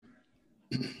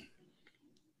Hey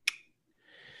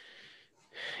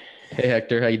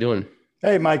Hector, how you doing?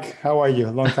 Hey Mike, how are you?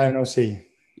 Long time no see.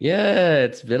 Yeah,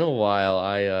 it's been a while.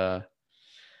 I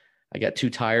got too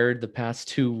tired the past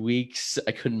 2 weeks.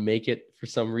 I couldn't make it for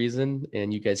some reason,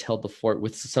 and you guys held the fort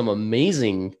with some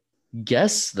amazing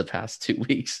guests the past 2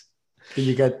 weeks. Did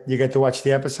you get to watch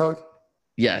the episode?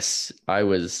 Yes, I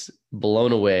was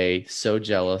blown away, so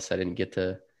jealous I didn't get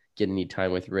to get any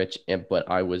time with Rich, and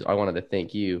but I wanted to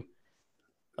thank you,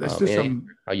 Let's do and some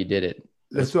how you did it. It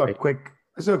let's was do a great.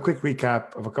 quick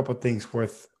recap of a couple of things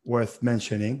worth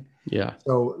mentioning. Yeah.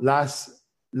 So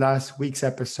last week's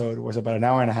episode was about an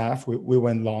hour and a half. We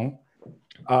went long.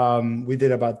 We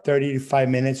did about 35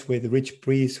 minutes with Rich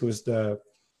Priest, who's the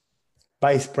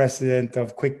vice president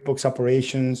of QuickBooks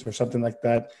operations or something like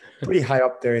that. Pretty high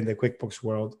up there in the QuickBooks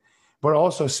world, but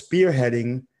also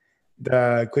spearheading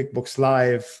the QuickBooks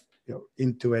Live,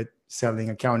 Intuit selling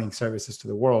accounting services to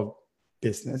the world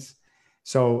business.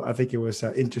 So I think it was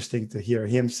interesting to hear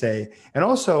him say, and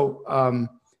also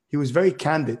he was very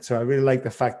candid. So I really like the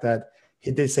fact that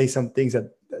he did say some things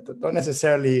that don't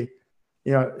necessarily,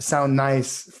 sound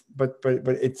nice, but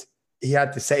it's he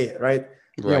had to say it, right?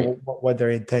 Right. What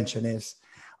their intention is.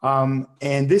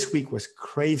 And this week was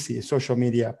crazy. Social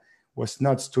media was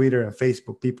nuts. Twitter and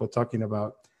Facebook, people talking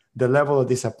about the level of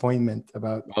disappointment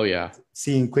about Oh yeah.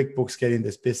 seeing QuickBooks getting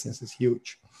this business is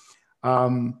huge.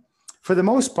 For the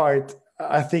most part,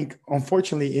 I think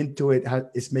unfortunately Intuit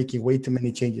is making way too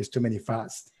many changes, too many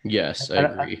fast, Yes, I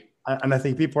and agree. and I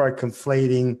think people are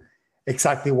conflating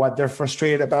exactly what they're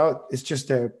frustrated about. It's just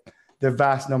the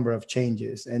vast number of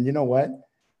changes, and you know what?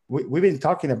 We've been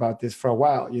talking about this for a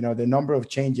while. The number of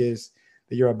changes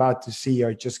that you're about to see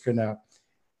are just gonna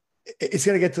it's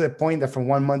going to get to the point that from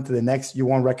one month to the next, you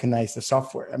won't recognize the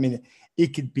software. I mean, it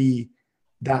could be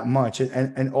that much.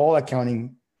 And all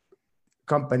accounting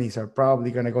companies are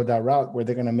probably going to go that route where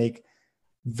they're going to make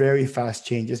very fast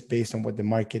changes based on what the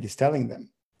market is telling them.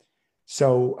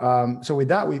 So with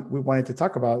that, we wanted to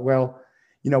talk about, well,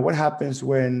 what happens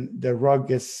when the rug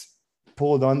gets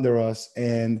pulled under us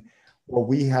and what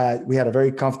we had a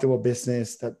very comfortable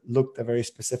business that looked a very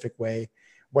specific way.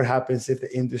 What happens if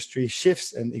the industry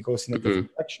shifts and it goes in a Mhm.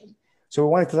 different direction? So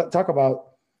we wanted to talk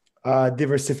about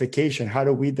diversification. How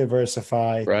do we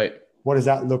diversify? Right. What does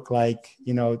that look like?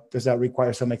 Does that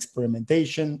require some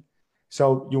experimentation?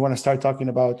 So you want to start talking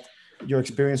about your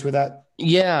experience with that?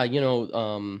 Yeah,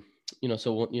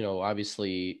 so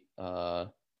obviously, I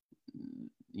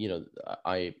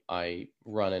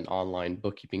run an online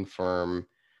bookkeeping firm.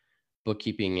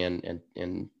 Bookkeeping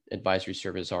and advisory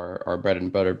service are our bread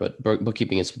and butter, but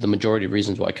bookkeeping is the majority of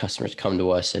reasons why customers come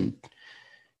to us, and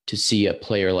to see a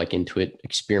player like Intuit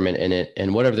experiment in it,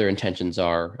 and whatever their intentions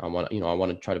are, I want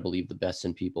to try to believe the best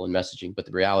in people and messaging. But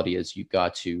the reality is, you've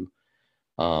got to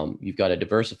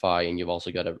diversify, and you've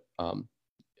also got to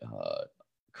uh,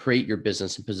 create your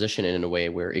business and position it in a way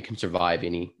where it can survive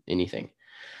anything.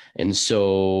 And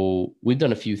so we've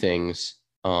done a few things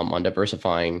on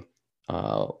diversifying.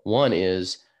 One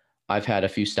is I've had a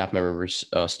few staff members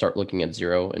start looking at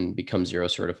Xero and become Xero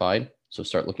certified. So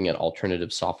start looking at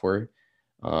alternative software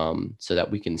so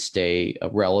that we can stay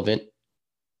relevant.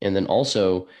 And then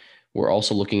also, we're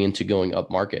also looking into going up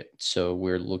market. So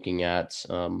we're looking at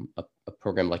a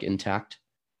program like Intact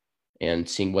and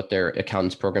seeing what their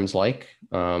accountants programs like.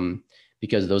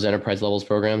 Because those enterprise levels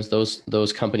programs,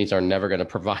 those companies are never going to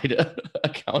provide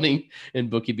accounting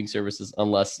and bookkeeping services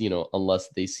unless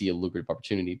they see a lucrative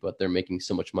opportunity. But they're making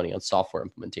so much money on software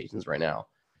implementations right now,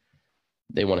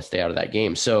 they want to stay out of that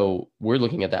game. So we're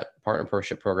looking at that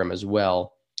partnership program as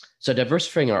well. So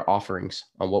diversifying our offerings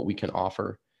on what we can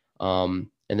offer. And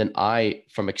then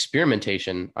from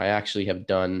experimentation, I actually have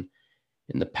done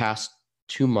in the past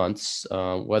 2 months,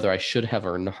 whether I should have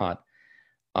or not,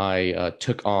 I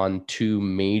took on two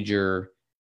major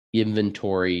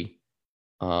inventory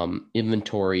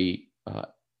inventory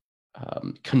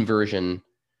conversion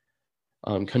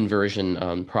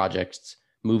projects,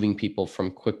 moving people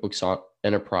from QuickBooks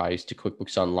Enterprise to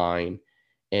QuickBooks Online,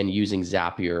 and using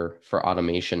Zapier for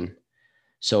automation.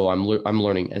 So I'm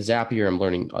learning as Zapier. I'm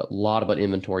learning a lot about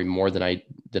inventory, more than I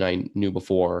knew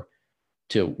before.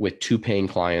 With two paying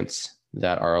clients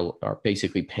that are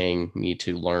basically paying me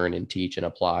to learn and teach and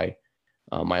apply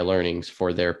my learnings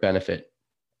for their benefit,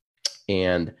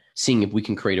 and seeing if we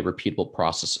can create a repeatable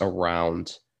process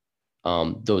around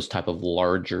those type of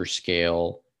larger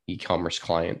scale e-commerce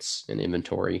clients and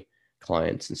inventory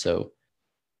clients. And so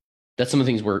that's some of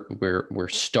the things we're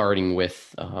starting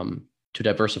with, to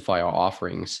diversify our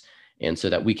offerings, and so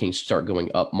that we can start going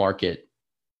up market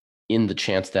in the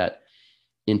chance that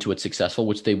Intuit's successful,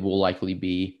 which they will likely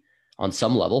be. on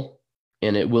some level,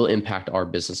 and it will impact our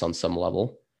business on some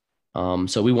level.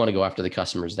 So we want to go after the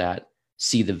customers that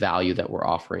see the value that we're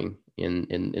offering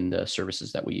in the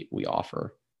services that we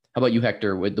offer. How about you,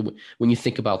 Hector? When you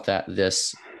think about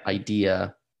this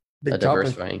idea Big of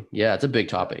diversifying, yeah, it's a big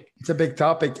topic. It's a big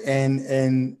topic,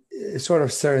 and it's sort of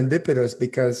serendipitous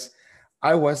because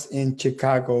I was in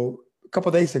Chicago a couple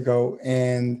of days ago,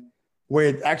 and where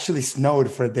it actually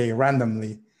snowed for a day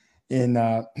randomly in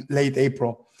late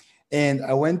April. And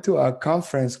I went to a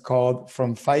conference called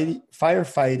From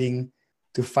Firefighting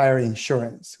to Fire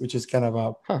Insurance, which is kind of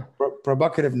a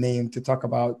provocative name to talk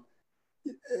about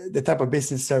the type of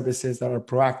business services that are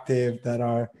proactive, that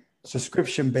are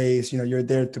subscription based. You're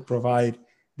there to provide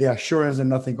the assurance that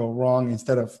nothing go wrong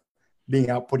instead of being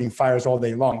out putting fires all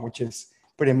day long, which is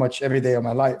pretty much every day of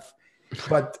my life.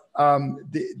 But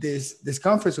this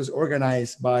conference was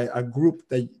organized by a group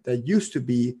that used to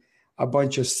be a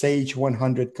bunch of Sage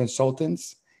 100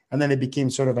 consultants, and then it became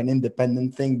sort of an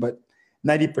independent thing. But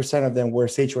 90% of them were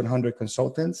Sage 100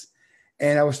 consultants,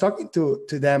 and I was talking to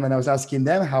them, and I was asking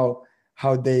them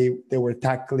how they were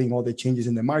tackling all the changes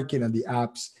in the market and the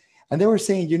apps, and they were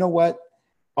saying, you know what,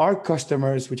 our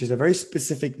customers, which is a very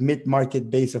specific mid-market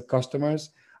base of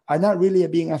customers, are not really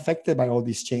being affected by all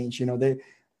this change.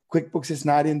 QuickBooks is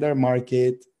not in their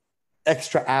market.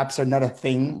 Extra apps are not a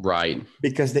thing, right?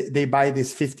 Because they buy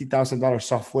this $50,000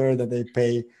 software that they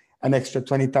pay an extra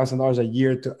 $20,000 a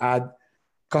year to add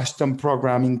custom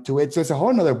programming to it. So it's a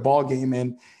whole nother ball game,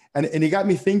 and it got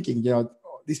me thinking.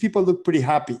 These people look pretty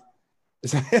happy.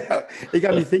 So it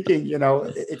got me thinking.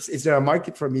 Is there a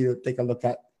market for me to take a look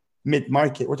at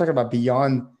mid-market? We're talking about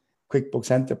beyond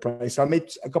QuickBooks Enterprise. So I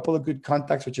made a couple of good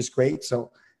contacts, which is great.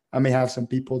 So I may have some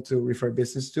people to refer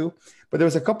business to, but there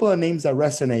was a couple of names that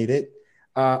resonated.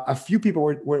 A few people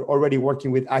were already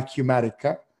working with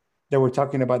Acumatica. They were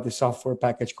talking about the software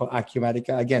package called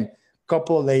Acumatica. Again,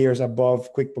 couple of layers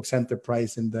above QuickBooks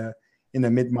Enterprise in the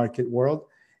mid-market world.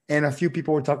 And a few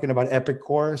people were talking about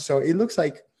Epicor. So it looks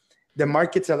like the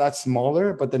market's a lot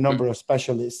smaller, but the number of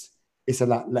specialists is a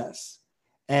lot less.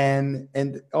 And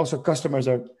also customers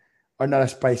are not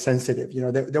as price sensitive.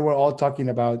 They were all talking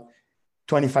about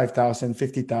 25,000,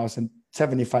 50,000,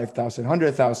 75,000,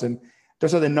 100,000.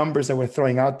 Those are the numbers that we're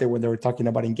throwing out there when they were talking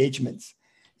about engagements.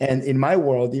 And in my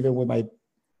world, even with my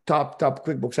top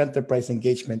QuickBooks Enterprise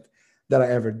engagement that I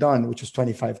ever done, which was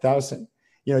 25,000,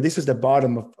 this was the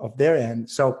bottom of their end.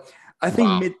 So I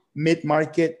think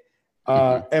mid-market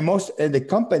and the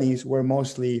companies were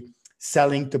mostly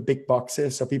selling to big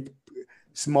boxes. So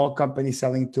small companies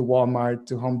selling to Walmart,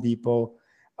 to Home Depot.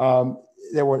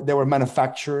 There were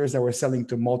manufacturers that were selling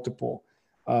to multiple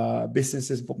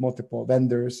businesses, multiple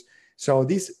vendors. So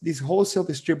these wholesale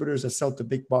distributors that sell to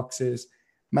big boxes,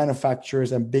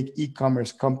 manufacturers, and big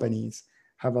e-commerce companies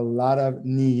have a lot of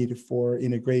need for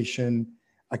integration,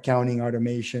 accounting,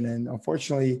 automation, and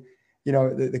unfortunately,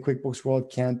 the QuickBooks world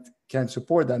can't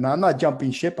support that. Now, I'm not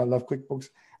jumping ship. I love QuickBooks.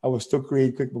 I will still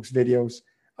create QuickBooks videos.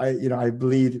 I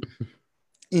bleed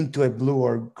into a blue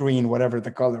or green, whatever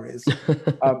the color is.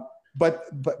 But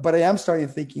I am starting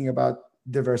thinking about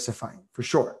diversifying for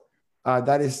sure.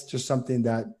 That is just something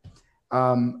that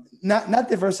not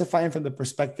diversifying from the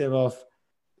perspective of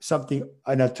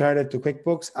an alternative to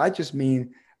QuickBooks. I just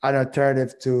mean an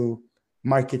alternative to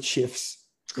market shifts.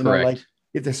 Correct. Like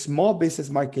if the small business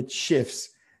market shifts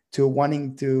to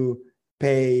wanting to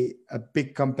pay a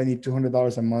big company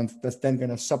 $200 a month, that's then going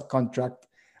to subcontract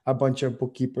a bunch of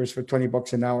bookkeepers for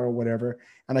 $20 an hour or whatever,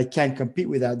 and I can't compete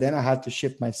with that, then I have to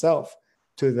shift myself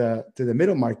to the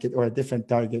middle market or a different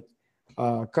target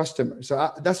customer.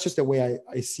 So that's just the way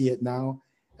I see it now.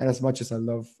 And as much as I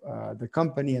love the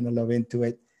company and I love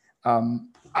Intuit, I'm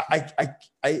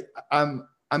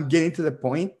getting to the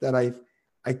point that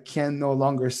I can no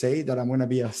longer say that I'm going to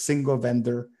be a single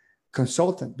vendor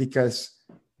consultant, because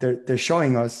they're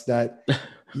showing us that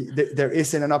there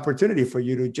isn't an opportunity for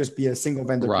you to just be a single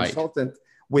vendor consultant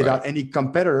without any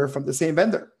competitor from the same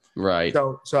vendor. Right.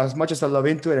 So as much as I love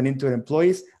Intuit and Intuit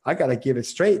employees, I got to give it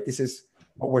straight. This is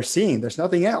what we're seeing. There's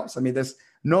nothing else. I mean, there's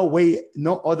no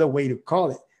other way to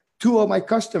call it. 2 of my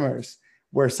customers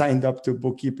were signed up to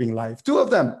Bookkeeping Live. 2 of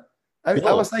them. I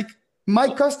was like,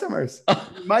 my customers,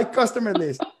 my customer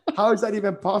list. How is that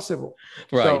even possible?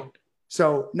 Right.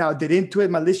 So now, did Intuit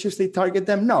maliciously target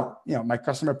them? No. My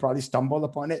customer probably stumbled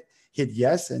upon it, hit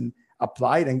yes, and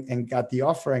applied and got the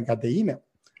offer and got the email.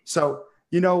 So,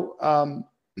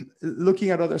 looking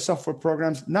at other software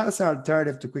programs, not as an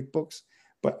alternative to QuickBooks,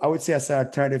 but I would say as an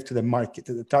alternative to the market,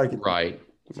 to the target.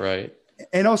 Right.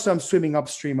 And also, I'm swimming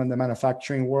upstream on the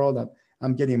manufacturing world.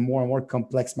 I'm getting more and more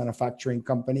complex manufacturing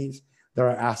companies that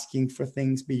are asking for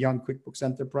things beyond QuickBooks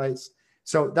Enterprise.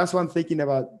 So that's why I'm thinking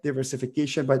about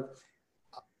diversification, but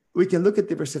we can look at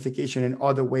diversification in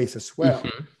other ways as well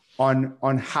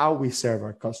on how we serve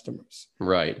our customers.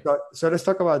 Right. So let's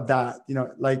talk about that,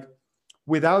 like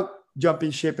without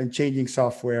jumping ship and changing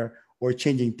software or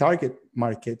changing target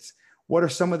markets, what are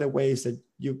some of the ways that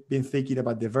you've been thinking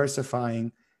about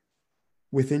diversifying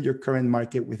within your current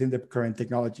market, within the current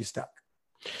technology stack?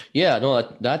 Yeah,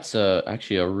 no, that's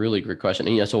actually a really great question.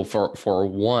 And so for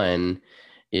one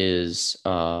is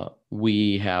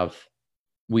we have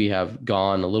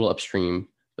gone a little upstream,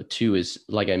 but two is,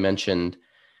 like I mentioned,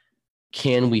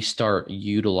 can we start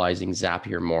utilizing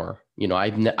Zapier more?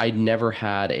 I'd never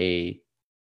had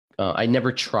I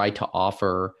never tried to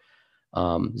offer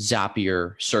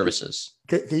Zapier services.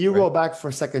 Can you roll back for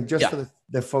a second, just for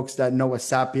the folks that know what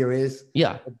Zapier is?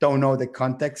 Yeah. But don't know the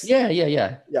context?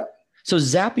 Yeah. So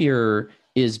Zapier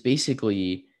is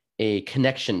basically a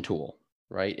connection tool,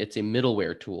 right? It's a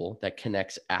middleware tool that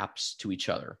connects apps to each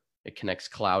other. It connects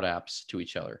cloud apps to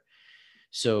each other.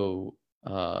 So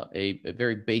a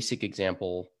very basic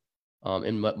example,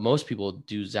 and what most people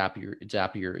do use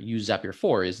Zapier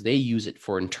for is they use it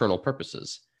for internal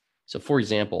purposes. So for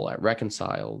example, at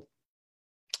Reconciled,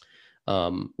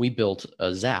 we built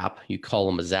a Zap. You call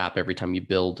them a Zap every time you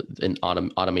build an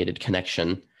automated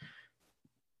connection.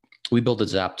 We built a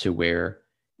Zap to where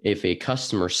if a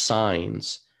customer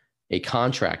signs a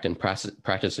contract in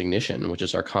Practice Ignition, which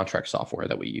is our contract software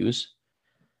that we use,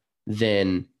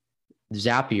 then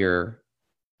Zapier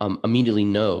immediately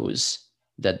knows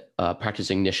that Practice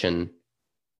Ignition,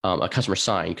 a customer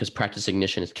signed, because Practice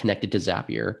Ignition is connected to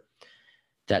Zapier,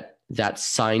 that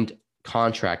signed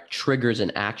contract triggers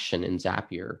an action in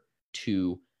Zapier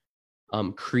to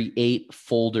create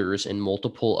folders in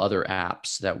multiple other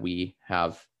apps that we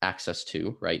have access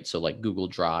to, right? So like Google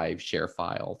Drive,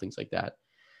 ShareFile, things like that.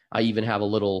 I even have a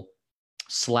little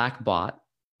Slack bot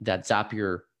that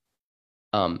Zapier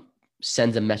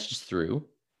sends a message through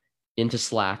into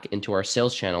Slack, into our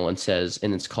sales channel, and says,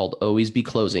 and it's called Always Be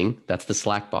Closing. That's the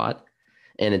Slack bot.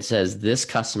 And it says, this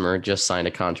customer just signed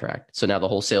a contract. So now the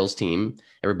whole sales team,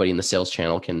 everybody in the sales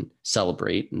channel can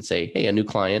celebrate and say, hey, a new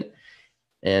client.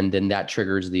 And then that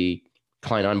triggers the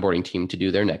client onboarding team to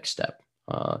do their next step.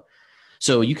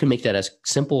 So you can make that as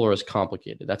simple or as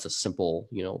complicated. That's a simple,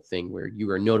 thing where you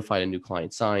are notified a new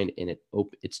client signed, and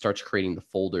it starts creating the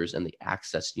folders and the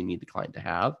access you need the client to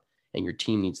have and your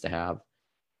team needs to have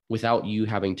without you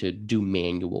having to do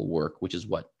manual work, which is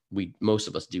what most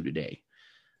of us do today.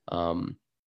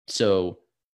 So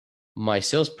my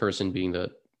salesperson, being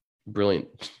the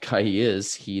brilliant guy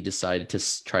he decided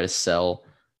to try to sell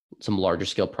some larger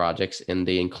scale projects, and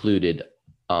they included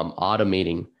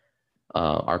automating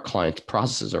our client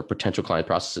processes or potential client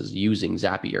processes using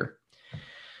Zapier.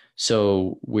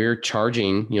 So we're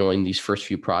charging, in these first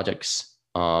few projects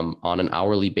on an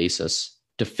hourly basis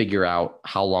to figure out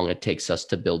how long it takes us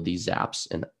to build these Zaps,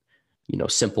 and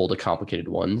simple to complicated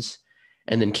ones.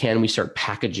 And then can we start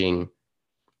packaging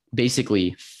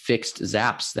basically fixed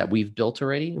Zaps that we've built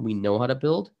already and we know how to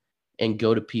build, and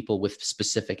go to people with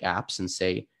specific apps and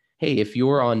say, hey, if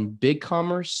you're on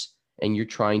BigCommerce and you're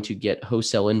trying to get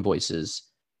wholesale invoices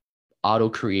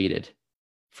auto-created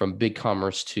from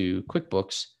BigCommerce to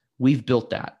QuickBooks, we've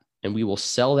built that, and we will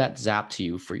sell that Zap to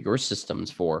you for your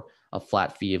systems for a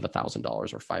flat fee of $1,000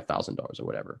 or $5,000 or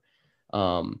whatever.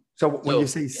 So when you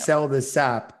say sell the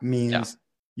Zap, means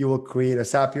you will create a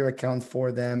Zapier account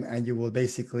for them, and you will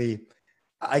basically,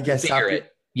 I guess,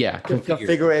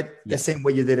 configure it the same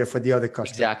way you did it for the other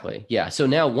customers. Exactly. Yeah. So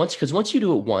now once you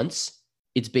do it once,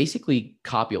 it's basically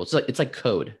copyable. It's like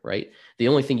code, right? The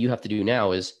only thing you have to do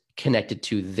now is connect it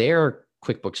to their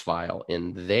QuickBooks file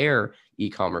in their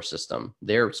e-commerce system,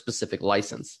 their specific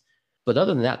license. But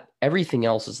other than that, everything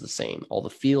else is the same. All the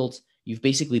fields, you've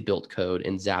basically built code,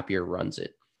 and Zapier runs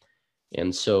it.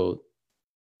 And so,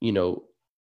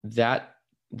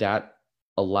 that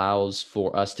allows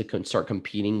for us to start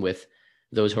competing with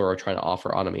those who are trying to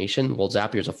offer automation. Well,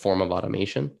 Zapier is a form of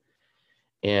automation,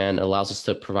 and allows us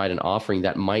to provide an offering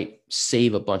that might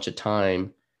save a bunch of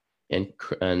time and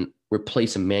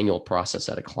replace a manual process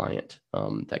at a client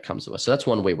that comes to us. So that's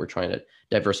one way we're trying to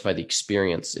diversify the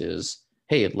experience is,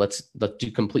 hey, let's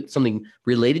do something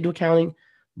related to accounting,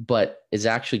 but is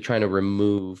actually trying to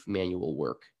remove manual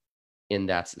work. And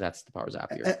that's the power of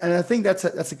Zapier. And I think that's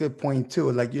a good point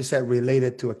too. Like you said,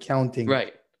 related to accounting.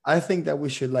 Right. I think that we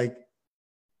should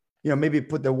maybe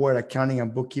put the word accounting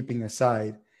and bookkeeping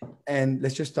aside, and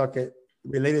let's just talk it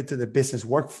related to the business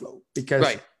workflow,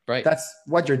 because right. that's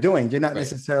what you're doing. You're not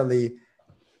necessarily,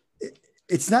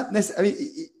 it's not necessarily,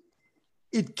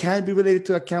 It can be related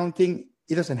to accounting.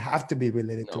 It doesn't have to be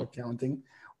related to No. accounting.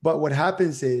 But what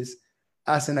happens is,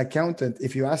 as an accountant,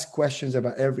 if you ask questions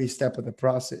about every step of the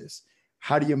process,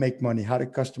 how do you make money? How do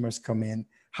customers come in?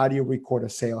 How do you record a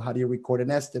sale? How do you record an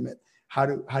estimate? How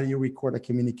do you record a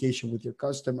communication with your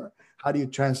customer? How do you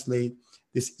translate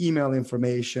this email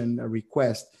information, a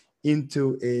request,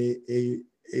 into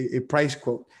a price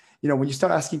quote? When you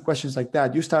start asking questions like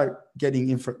that, you start getting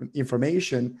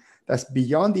information that's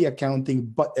beyond the accounting,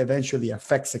 but eventually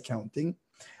affects accounting.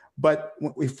 But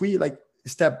if we like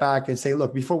step back and say,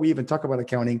 look, before we even talk about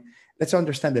accounting, let's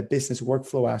understand the business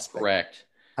workflow aspect. Correct.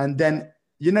 And then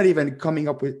you're not even coming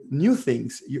up with new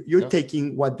things. You're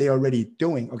taking what they're already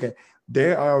doing. Okay,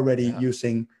 they are already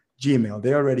using Gmail.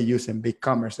 They're already using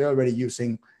BigCommerce. They're already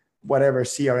using whatever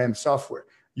CRM software.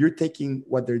 You're taking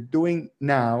what they're doing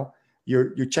now.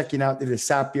 You're checking out if the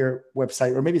Zapier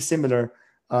website or maybe similar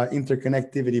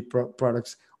interconnectivity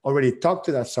products already talk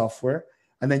to that software.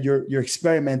 And then you're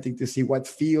experimenting to see what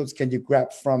fields can you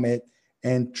grab from it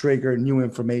and trigger new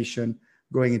information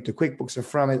going into QuickBooks. Or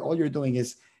from it, all you're doing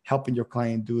is helping your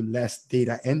client do less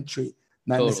data entry,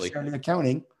 not necessarily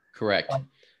accounting. Correct.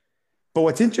 But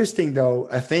what's interesting, though,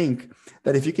 I think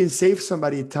that if you can save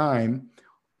somebody time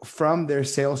from their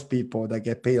salespeople that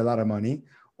get paid a lot of money,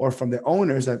 or from the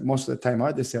owners that most of the time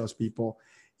are the salespeople,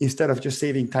 instead of just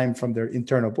saving time from their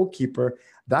internal bookkeeper,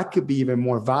 that could be even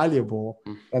more valuable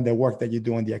than the work that you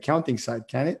do on the accounting side,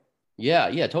 can it?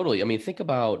 Yeah, totally. I mean, think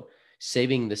about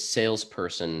saving the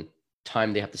salesperson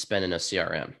time they have to spend in a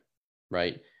CRM,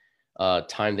 right?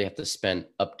 Time they have to spend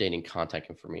updating contact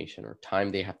information, or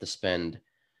time they have to spend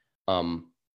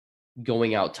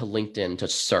going out to LinkedIn to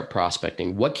start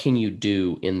prospecting. What can you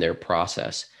do in their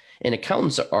process? And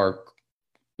accountants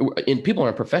and people in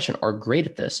our profession are great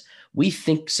at this. We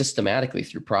think systematically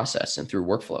through process and through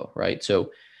workflow, right?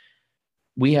 So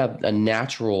we have a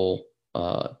natural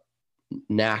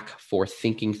knack for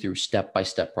thinking through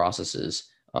step-by-step processes,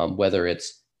 whether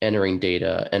it's entering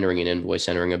data, entering an invoice,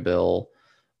 entering a bill,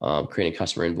 creating a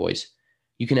customer invoice.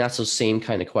 You can ask those same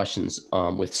kind of questions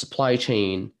with supply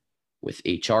chain, with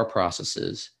HR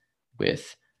processes,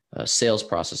 with sales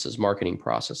processes, marketing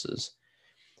processes.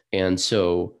 And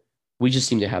so we just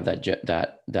seem to have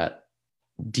that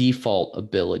default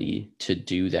ability to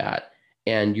do that.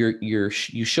 And you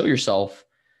show yourself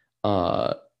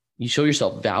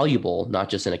valuable, not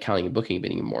just in accounting and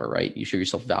bookkeeping anymore, right? You show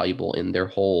yourself valuable in their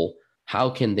whole. How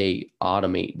can they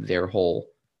automate their whole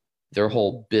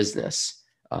business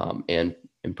and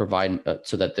provide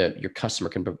so that your customer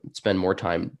can spend more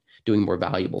time doing more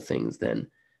valuable things than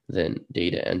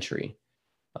data entry.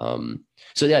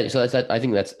 So that's I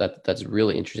think that's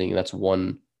really interesting. And that's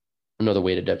another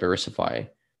way to diversify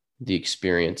the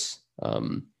experience.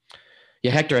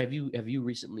 Hector, have you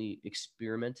recently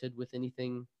experimented with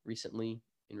anything recently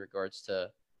in regards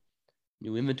to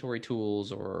new inventory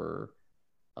tools or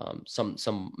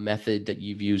some method that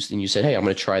you've used and you said, hey, I'm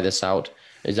going to try this out?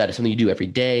 Is that something you do every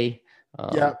day?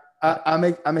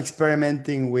 I'm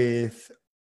experimenting with,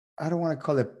 I don't want to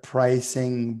call it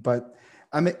pricing, but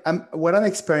I'm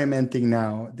experimenting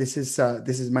now. This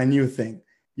is my new thing.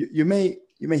 You may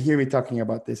hear me talking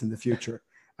about this in the future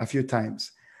a few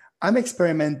times. I'm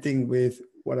experimenting with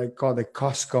what I call the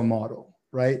Costco model,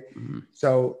 right? Mm-hmm.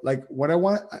 So like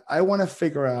I want to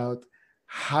figure out,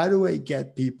 how do I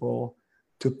get people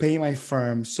to pay my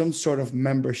firm some sort of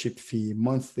membership fee,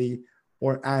 monthly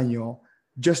or annual,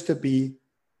 just to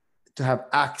have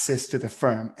access to the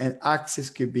firm. And access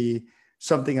could be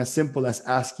something as simple as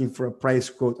asking for a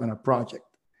price quote on a project,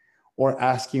 or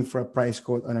asking for a price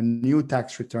quote on a new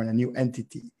tax return, a new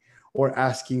entity, or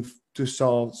asking to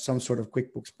solve some sort of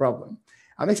QuickBooks problem.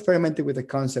 I'm experimenting with the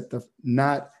concept of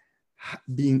not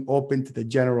being open to the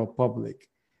general public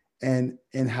and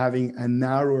having a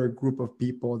narrower group of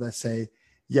people that say,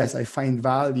 yes, I find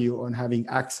value on having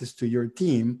access to your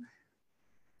team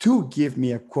to give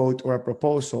me a quote or a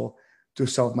proposal to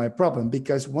solve my problem.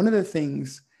 Because one of the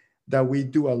things that we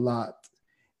do a lot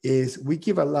is we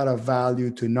give a lot of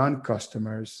value to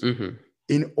non-customers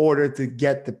in order to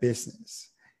get the business.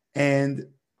 And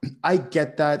I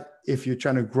get that if you're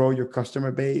trying to grow your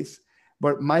customer base,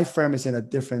 but my firm is in a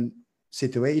different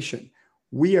situation.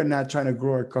 We are not trying to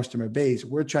grow our customer base.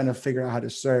 We're trying to figure out how to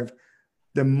serve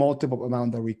the multiple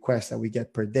amount of requests that we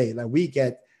get per day. Like, we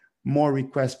get more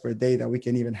requests per day than we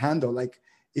can even handle. Like,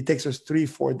 it takes us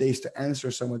 3-4 days to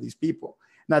answer some of these people.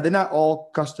 Now, they're not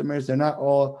all customers. They're not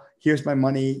all, here's my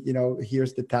money,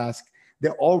 here's the task. They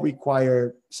all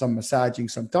require some massaging,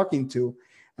 some talking to.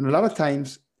 And a lot of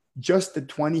times, just the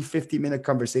 20, 50-minute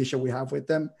conversation we have with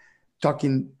them,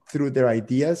 talking through their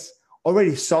ideas,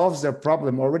 already solves their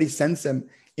problem, already sends them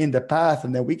in the path,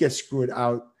 and then we get screwed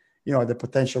out, the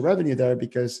potential revenue there,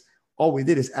 because all we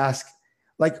did is ask.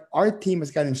 Like, our team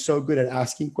has gotten so good at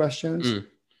asking questions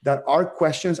that our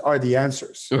questions are the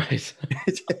answers. Right.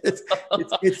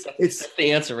 It's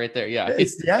the answer right there. Yeah.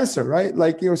 It's the answer, right?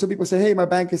 Like, some people say, hey, my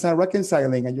bank is not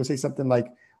reconciling. And you'll say something like,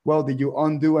 well, did you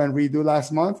undo and redo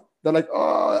last month? They're like,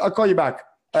 oh, I'll call you back.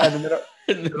 And then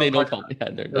they don't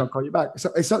call you back.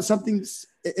 So it's not something,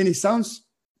 and it sounds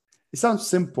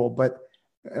simple, but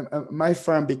my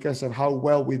firm, because of how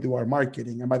well we do our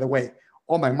marketing, and by the way,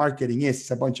 all my marketing is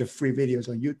a bunch of free videos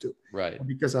on YouTube. Right. And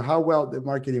because of how well the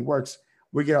marketing works,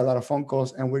 we get a lot of phone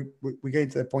calls, and we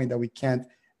get to the point that we can't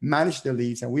manage the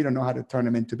leads, and we don't know how to turn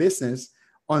them into business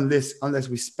unless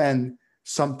we spend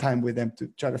some time with them to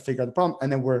try to figure out the problem.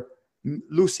 And then we're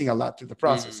losing a lot through the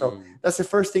process. So that's the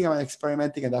first thing I'm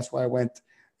experimenting, and that's why I went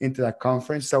into that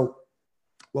conference. So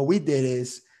what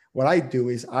I do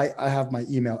is I have my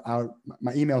email out.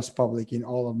 My email is public in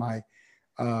all of my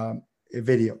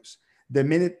videos. The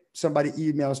minute somebody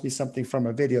emails me something from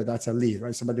a video, that's a lead,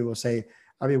 right? Somebody will say,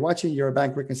 I've been watching your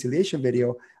bank reconciliation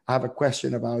video. I have a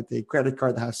question about a credit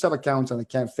card that has sub-accounts and I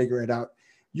can't figure it out.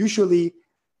 Usually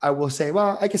I will say,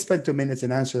 well, I can spend 2 minutes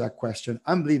and answer that question.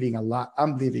 I'm leaving a lot.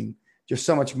 I'm leaving just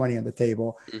so much money on the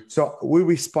table. So we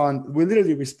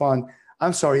literally respond,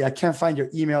 I'm sorry, I can't find your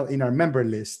email in our member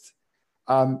list.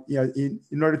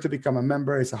 In order to become a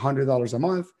member, it's $100 a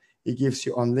month. It gives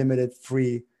you unlimited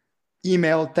free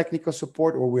email technical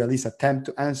support, or we at least attempt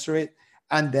to answer it.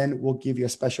 And then we'll give you a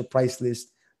special price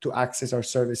list to access our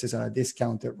services at a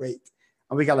discounted rate.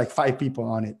 And we got like 5 people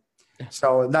on it.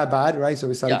 So not bad, right? So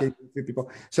we started getting 3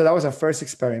 people. So that was our first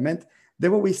experiment.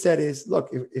 Then what we said is, look,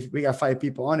 if we got 5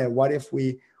 people on it, what if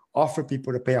we offer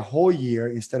people to pay a whole year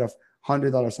instead of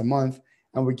 $100 a month,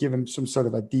 and we give them some sort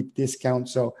of a deep discount?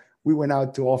 So we went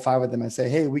out to all 5 of them and say,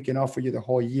 hey, we can offer you the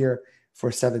whole year for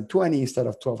 $720 instead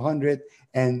of $1,200,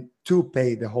 and to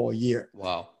pay the whole year.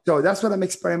 Wow. So that's what I'm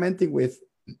experimenting with.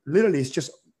 Literally, it's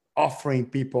just offering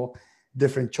people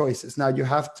different choices. Now you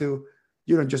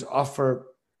don't just offer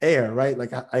air, right?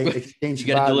 Like I exchange you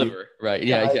gotta value. Deliver, right?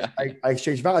 Yeah. I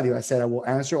exchange value. I said I will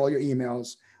answer all your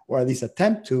emails, or at least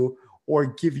attempt to, or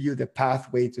give you the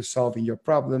pathway to solving your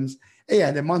problems. Hey,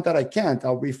 and the month that I can't,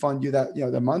 I'll refund you that,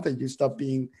 the month that you stop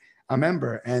being a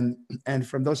member. And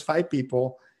from those 5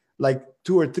 people, like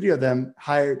 2 or 3 of them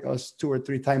hired us 2 or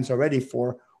 3 times already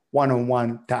for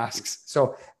one-on-one tasks.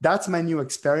 So that's my new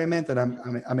experiment, and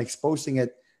I'm exposing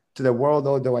it to the world,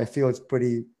 although I feel it's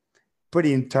pretty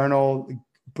internal,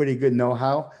 pretty good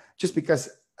know-how, just because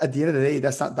at the end of the day,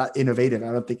 that's not that innovative.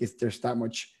 I don't think there's that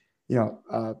much,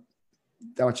 that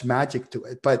much magic to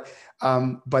it. But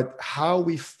how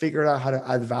we figure out how to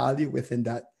add value within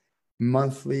that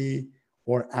monthly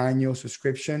or annual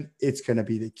subscription, it's going to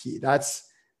be the key.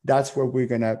 That's where we're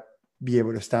going to be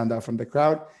able to stand out from the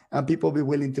crowd, and people will be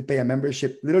willing to pay a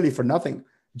membership literally for nothing,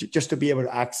 just to be able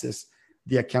to access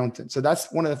the accountant. So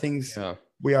that's one of the things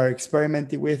we are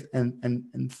experimenting with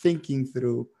and thinking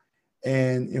through.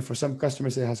 And for some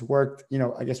customers, it has worked.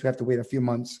 I guess we have to wait a few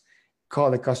months,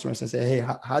 call the customers and say,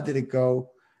 hey, how did it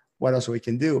go? What else we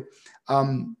can do?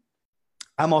 I'm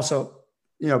also,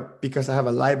 because I have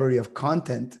a library of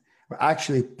content, I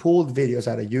actually pulled videos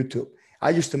out of YouTube. I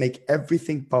used to make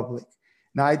everything public.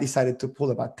 Now I decided to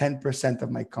pull about 10%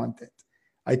 of my content.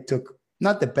 I took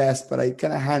not the best, but I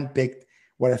kind of handpicked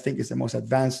what I think is the most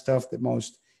advanced stuff, the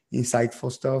most insightful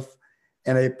stuff.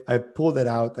 And I pulled it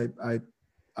out.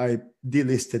 I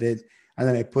delisted it, and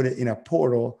then I put it in a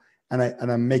portal, and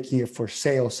I'm making it for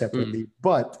sale separately.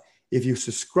 But if you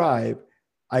subscribe,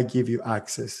 I give you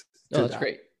access to that's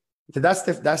great. So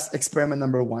that's experiment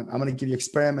number 1. I'm going to give you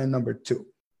experiment number 2.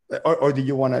 Or do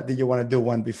you want to do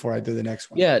one before I do the next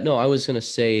one? Yeah, no, I was going to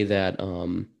say that.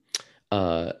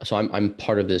 So I'm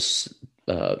part of this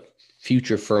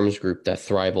future firms group that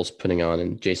Thrival's putting on,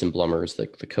 and Jason Blummer is the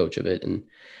coach of it.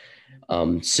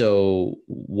 And so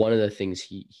one of the things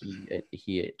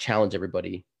he challenged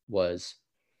everybody was,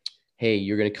 hey,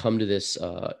 you're going to come to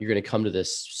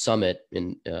this summit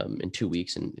in 2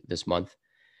 weeks in this month,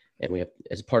 and we have,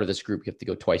 as part of this group, you have to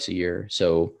go twice a year.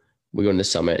 So we go to the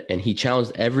summit, and he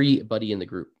challenged everybody in the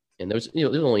group. And there's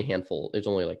only a handful. There's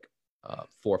only like 4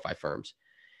 or 5 firms.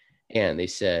 And they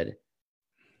said,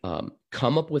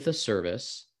 come up with a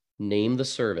service, name the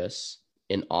service,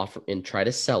 and offer and try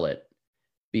to sell it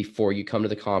before you come to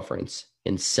the conference,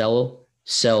 and sell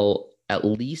at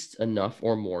least enough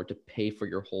or more to pay for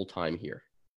your whole time here.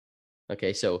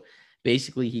 Okay. So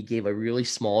basically he gave a really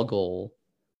small goal,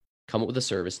 come up with a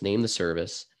service, name the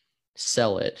service,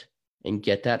 sell it, and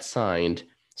get that signed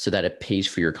so that it pays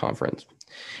for your conference.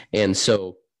 And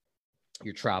so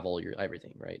your travel, your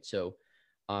everything, right? So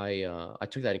I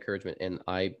took that encouragement and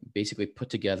I basically put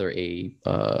together a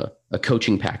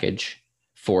coaching package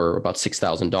for about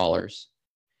 $6,000.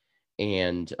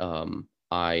 And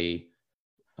I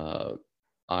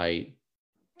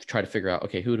try to figure out,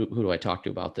 okay, who do I talk to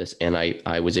about this? And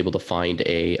I was able to find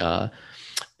I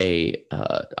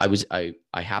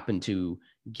happened to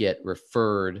get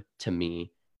referred to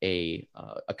me a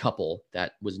couple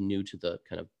that was new to the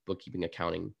kind of bookkeeping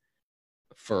accounting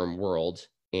firm world,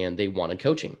 and they wanted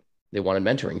coaching. They wanted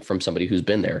mentoring from somebody who's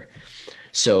been there.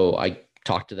 So I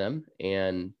talked to them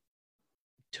and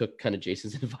took kind of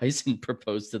Jason's advice and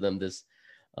proposed to them this,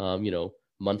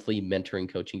 monthly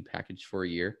mentoring coaching package for a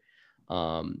year.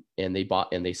 And they bought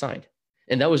and they signed.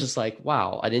 And that was just like,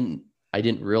 wow, I didn't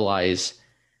realize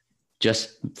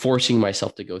just forcing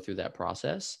myself to go through that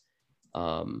process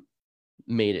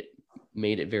made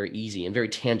it very easy and very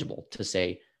tangible to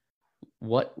say,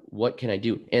 what can I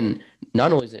do? And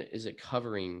not only is it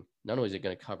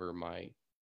going to cover my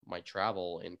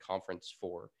travel and conference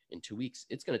in 2 weeks,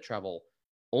 it's going to travel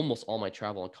almost all my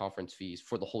travel and conference fees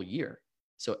for the whole year.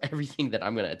 So everything that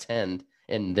I'm going to attend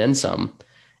and then some,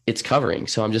 it's covering.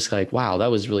 So I'm just like, wow, that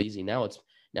was really easy.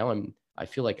 I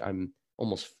feel like I'm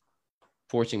almost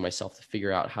forcing myself to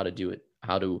figure out how to do it,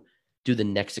 how to do the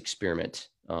next experiment,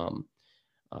 the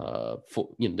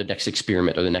next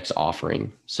experiment or the next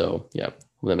offering. So yeah,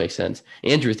 that makes sense.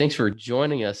 Andrew, thanks for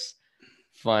joining us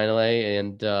finally.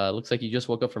 And looks like you just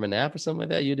woke up from a nap or something like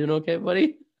that. You doing okay,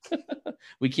 buddy?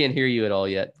 We can't hear you at all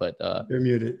yet, but you're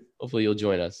muted. Hopefully you'll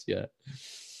join us. Yeah.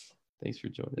 Thanks for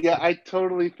joining us. Yeah, I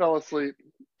totally fell asleep.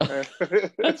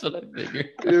 That's what I figured.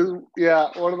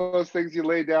 One of those things you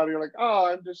lay down and you're like, oh,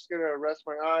 I'm just going to rest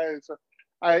my eyes.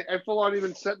 I full on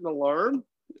even set an alarm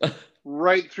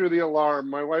right through the alarm.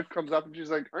 My wife comes up and she's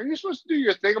like, aren't you supposed to do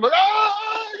your thing? I'm like,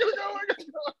 I gotta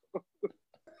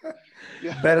go.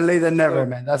 Yeah. Better late than never,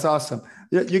 man. That's awesome.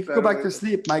 You can go back to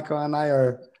sleep. Michael and I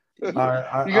are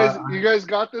you guys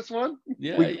got this one?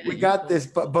 Yeah, we got this,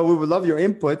 but we would love your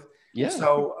input. Yeah.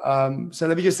 So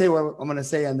let me just say what I'm going to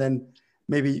say, and then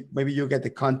maybe you'll get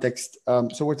the context.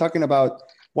 So we're talking about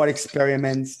what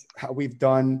experiments how we've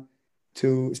done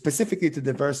to specifically to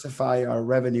diversify our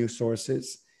revenue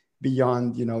sources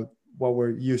beyond what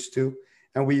we're used to,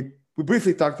 and we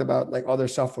briefly talked about like other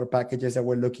software packages that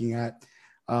we're looking at,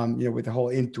 with the whole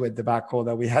Intuit debacle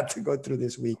that we had to go through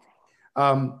this week.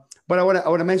 But I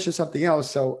want to mention something else.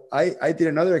 So I did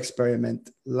another experiment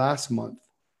last month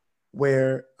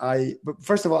where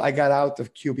first of all, I got out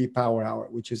of QB Power Hour,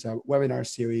 which is a webinar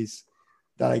series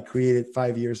that I created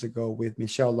 5 years ago with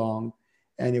Michelle Long.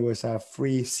 And it was a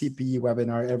free CPE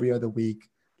webinar every other week.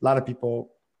 A lot of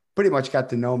people pretty much got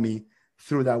to know me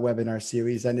through that webinar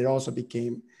series. And it also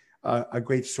became a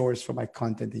great source for my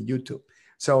content in YouTube.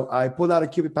 So I pulled out a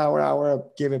QB Power Hour,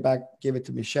 gave it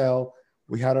to Michelle.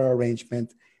 We had our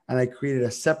arrangement. And I created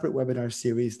a separate webinar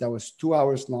series that was 2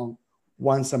 hours long,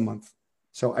 once a month.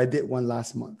 So I did one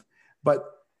last month. But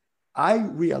I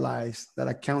realized that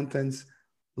accountants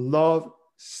love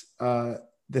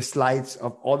the slides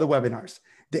of all the webinars.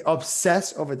 They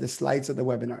obsess over the slides of the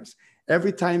webinars.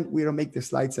 Every time we don't make the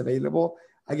slides available,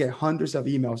 I get hundreds of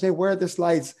emails. Hey, where are the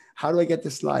slides? How do I get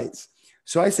the slides?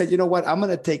 So I said, you know what? I'm going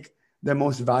to take the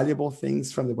most valuable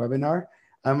things from the webinar.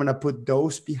 I'm going to put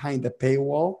those behind the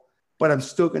paywall, but I'm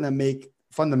still going to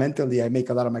fundamentally, I make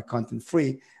a lot of my content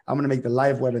free. I'm going to make the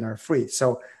live webinar free.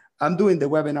 So I'm doing the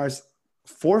webinars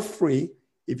for free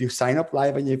if you sign up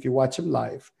live and if you watch them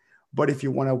live. But if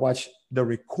you want to watch the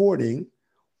recording,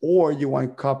 or you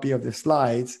want a copy of the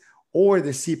slides or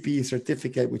the CPE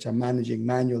certificate, which I'm managing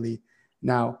manually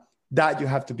now, that you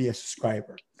have to be a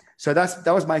subscriber. So that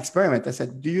was my experiment. I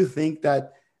said, do you think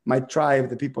that my tribe,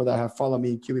 the people that have followed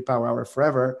me in QB Power Hour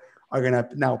forever, are going to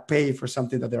now pay for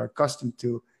something that they're accustomed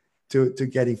to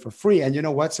getting for free? And you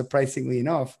know what? Surprisingly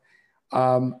enough,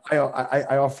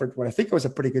 I offered what I think was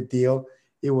a pretty good deal.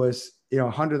 It was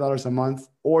 $100 a month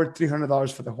or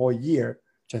 $300 for the whole year,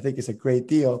 which I think is a great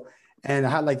deal. And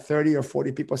I had like 30 or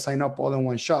 40 people sign up all in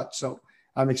one shot. So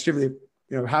I'm extremely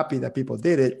happy that people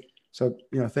did it. So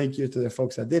thank you to the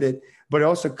folks that did it. But it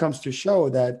also comes to show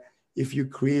that if you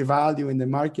create value in the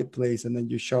marketplace and then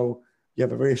you show you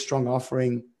have a very strong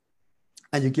offering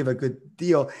and you give a good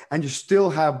deal and you still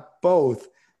have both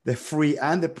the free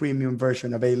and the premium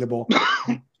version available,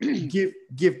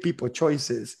 give people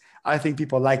choices. I think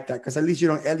people like that because at least you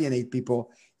don't alienate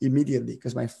people immediately.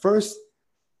 Because my first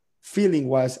feeling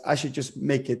was I should just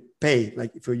make it pay.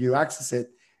 Like if you access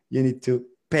it, you need to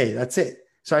pay. That's it.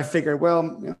 So I figured, well,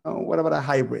 what about a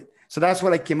hybrid? So that's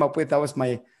what I came up with. That was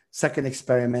my second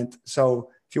experiment. So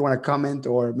if you want to comment,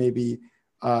 or maybe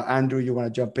Andrew, you want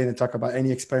to jump in and talk about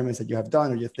any experiments that you have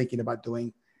done or you're thinking about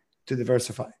doing to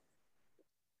diversify.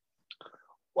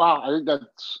 Wow, I think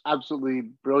that's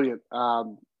absolutely brilliant. I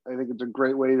think it's a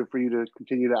great way for you to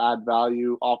continue to add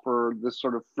value, offer this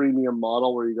sort of freemium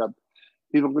model where you got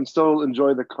people can still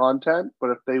enjoy the content, but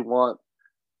if they want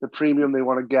the premium, they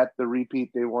want to get the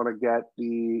repeat, they want to get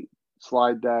the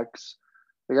slide decks,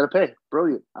 they got to pay.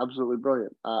 Brilliant, absolutely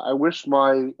brilliant. I wish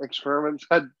my experiments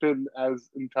had been as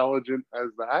intelligent as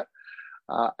that.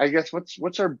 I guess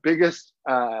what's our biggest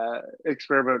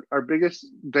experiment? Our biggest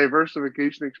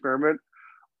diversification experiment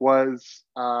was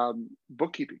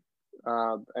bookkeeping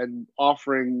and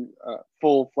offering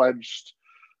full-fledged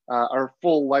our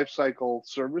full life cycle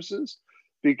services,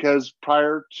 because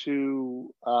prior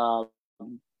to 4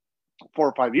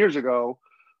 or 5 years ago,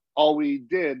 all we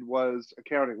did was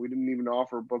accounting. We didn't even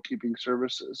offer bookkeeping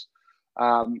services.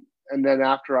 And then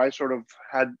after I sort of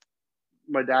had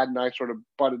my dad and I sort of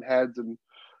butted heads and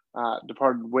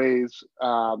departed ways,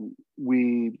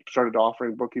 we started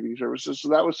offering bookkeeping services. So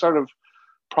that was sort of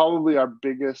probably our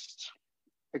biggest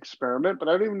experiment, but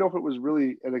I don't even know if it was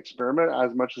really an experiment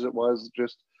as much as it was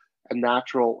just a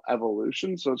natural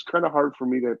evolution. So it's kind of hard for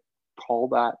me to call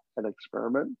that an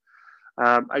experiment.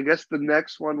 I guess the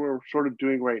next one we're sort of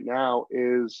doing right now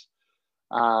is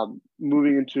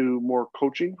moving into more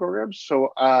coaching programs. So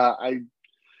I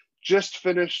just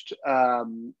finished a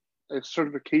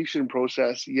certification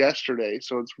process yesterday.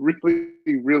 So it's really,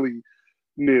 really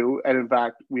new. And in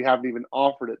fact, we haven't even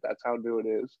offered it. That's how new it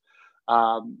is.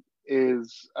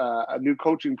 A new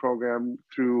coaching program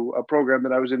through a program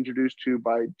that I was introduced to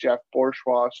by Jeff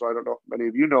Bourgeois. So I don't know if many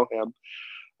of you know him.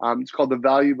 It's called the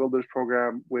Value Builders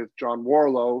Program with John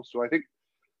Warlow. So I think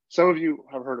some of you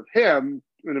have heard of him.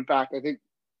 And in fact, I think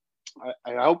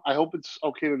I hope it's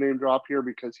okay to name drop here,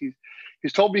 because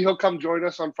he's told me he'll come join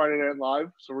us on Friday Night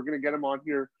Live. So we're going to get him on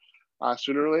here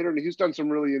sooner or later. And he's done some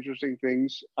really interesting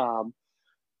things. The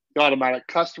Automatic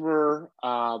Customer,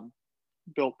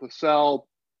 Built to Sell,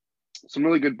 some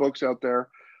really good books out there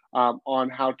on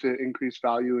how to increase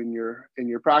value in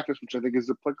your practice, which I think is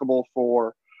applicable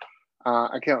for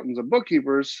accountants and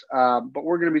bookkeepers. But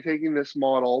we're going to be taking this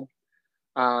model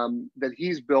that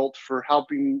he's built for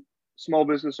helping small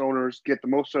business owners get the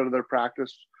most out of their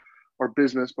practice or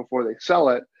business before they sell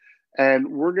it. And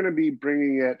we're going to be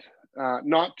bringing it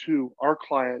not to our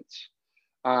clients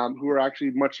who are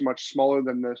actually much, much smaller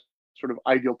than this sort of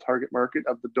ideal target market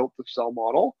of the built to sell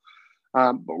model.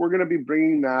 But we're going to be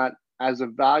bringing that as a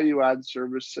value add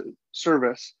service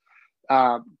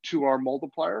to our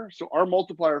multiplier. So our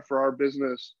multiplier for our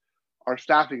business are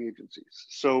staffing agencies.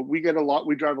 So we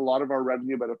drive a lot of our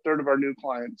revenue, about a third of our new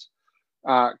clients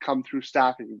come through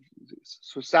staffing agencies.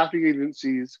 So staffing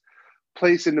agencies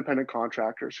place independent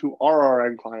contractors who are our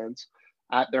end clients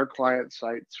at their client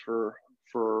sites for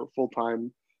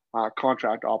full-time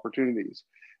contract opportunities.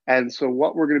 And so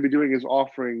what we're going to be doing is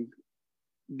offering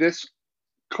this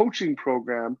coaching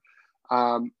program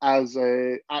as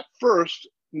at first,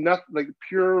 not like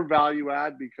pure value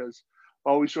add, because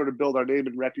while we sort of build our name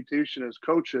and reputation as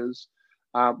coaches,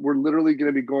 we're literally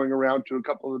going to be going around to a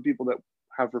couple of the people that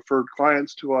have referred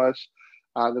clients to us,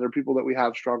 that are people that we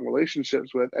have strong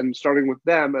relationships with, and starting with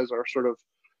them as our sort of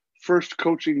first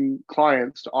coaching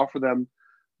clients to offer them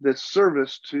this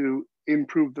service to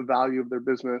improve the value of their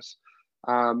business,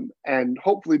 and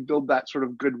hopefully build that sort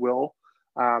of goodwill,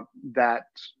 that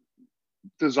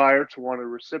desire to want to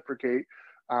reciprocate,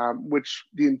 which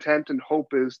the intent and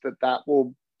hope is that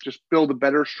will just build a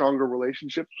better, stronger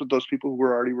relationships with those people who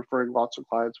are already referring lots of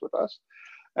clients with us.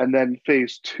 And then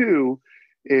phase 2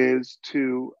 is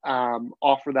to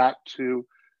offer that to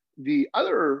the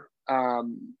other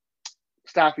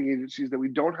staffing agencies that we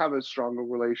don't have as strong a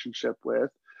relationship with,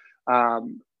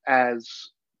 as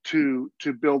to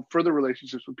build further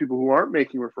relationships with people who aren't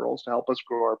making referrals to help us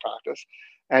grow our practice.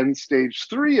 And stage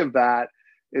 3 of that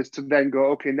is to then go,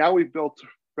 okay, now we've built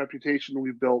reputation,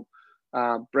 we've built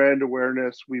brand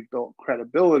awareness, we've built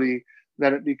credibility,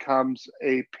 then it becomes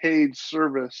a paid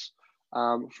service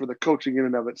for the coaching in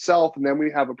and of itself. And then we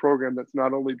have a program that's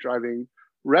not only driving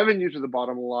revenue to the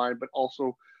bottom line, but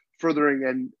also furthering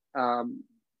and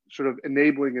sort of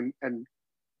enabling and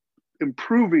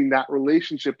improving that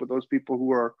relationship with those people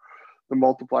who are the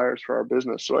multipliers for our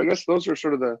business. So I guess those are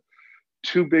sort of the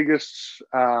two biggest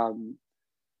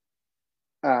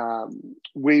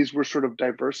ways we're sort of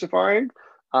diversifying.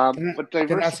 But diversifying.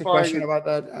 Can I ask a question about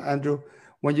that, Andrew?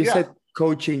 When you said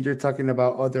coaching, you're talking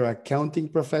about other accounting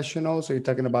professionals, or you're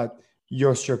talking about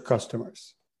your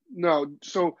customers? No.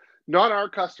 So not our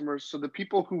customers. So the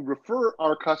people who refer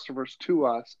our customers to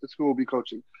us is who will be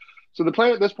coaching. So the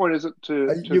plan at this point isn't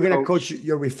to you're going to coach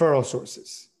your referral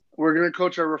sources. We're going to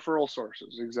coach our referral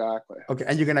sources. Exactly. Okay.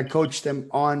 And you're going to coach them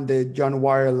on the John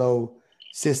Warrilow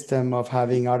system of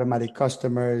having automatic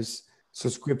customers,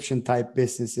 subscription type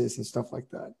businesses and stuff like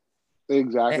that.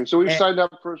 Exactly. So we've signed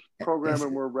up for a program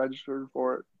and we're registered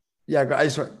for it. Yeah. Go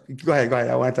ahead.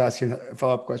 I wanted to ask you a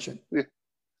follow-up question. Yeah.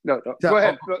 No, go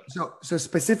ahead. So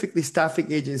specifically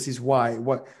staffing agencies, why?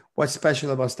 What's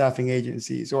special about staffing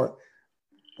agencies, or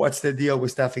what's the deal with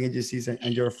staffing agencies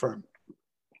and your firm?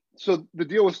 So the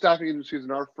deal with staffing agencies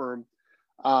and our firm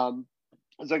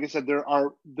is, like I said, there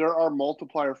are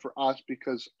multiplier for us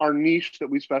because our niche that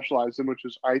we specialize in, which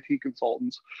is IT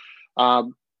consultants,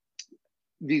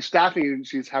 these staffing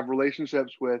agencies have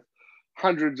relationships with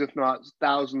hundreds, if not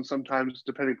thousands, sometimes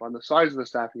depending upon the size of the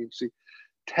staffing agency,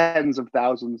 tens of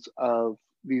thousands of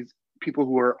these people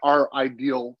who are our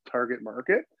ideal target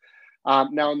market.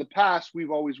 Now, in the past,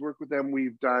 we've always worked with them.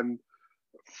 We've done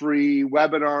free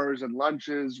webinars and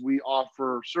lunches. We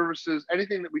offer services,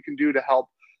 anything that we can do to help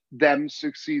them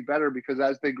succeed better, because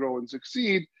as they grow and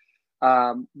succeed,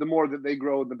 the more that they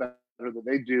grow and the better that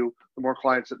they do, the more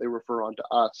clients that they refer on to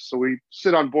us. So we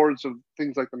sit on boards of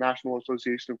things like the National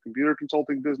Association of Computer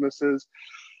Consulting Businesses.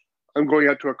 I'm going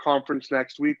out to a conference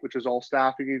next week, which is all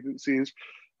staffing agencies.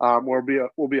 We'll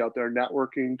be out there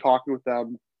networking, talking with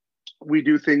them. We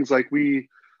do things like we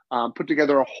put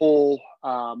together a whole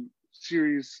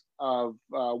series of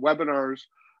webinars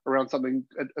around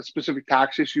a specific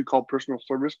tax issue called personal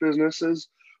service businesses,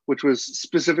 which was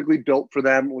specifically built for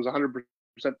them. It was 100%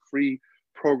 free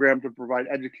program to provide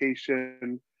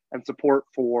education and support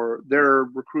for their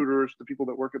recruiters, the people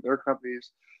that work at their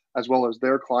companies, as well as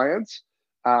their clients.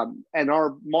 And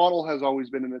our model has always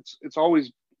been, and it's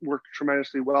always worked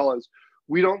tremendously well, is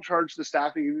we don't charge the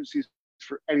staffing agencies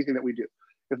for anything that we do.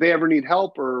 If they ever need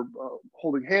help or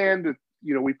holding hand,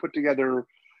 we put together,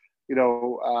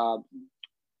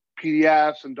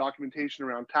 PDFs and documentation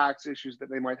around tax issues that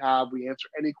they might have. We answer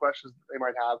any questions that they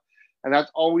might have. And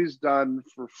that's always done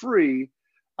for free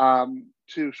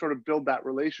to sort of build that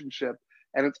relationship.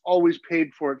 And it's always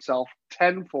paid for itself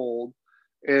tenfold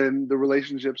in the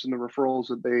relationships and the referrals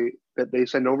that they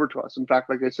send over to us. In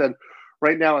fact, like I said,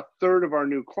 right now, a third of our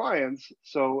new clients,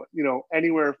 so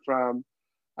anywhere from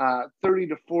 30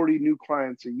 to 40 new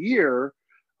clients a year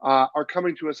are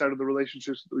coming to us out of the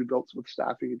relationships that we built with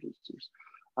staffing agencies.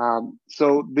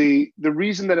 So the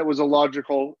reason that it was a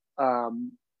logical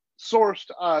source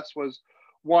to us was,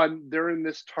 one, they're in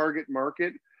this target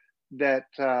market that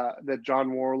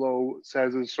John Warrilow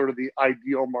says is sort of the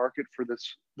ideal market for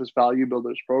this Value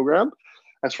Builders program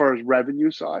as far as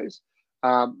revenue size.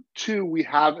 Two, we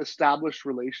have established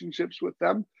relationships with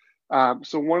them.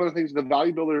 So one of the things, the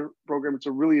Value Builder program, it's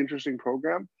a really interesting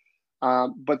program,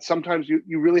 but sometimes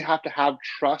you really have to have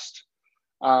trust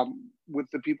with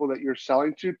the people that you're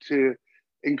selling to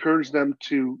encourage them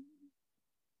to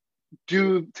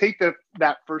take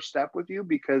that first step with you,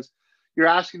 because you're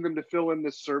asking them to fill in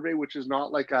this survey, which is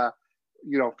not like a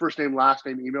first name, last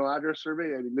name, email address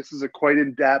survey. I mean, this is a quite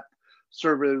in-depth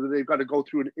survey where they've got to go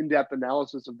through an in-depth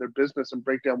analysis of their business and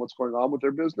break down what's going on with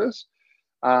their business.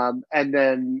 And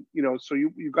then, so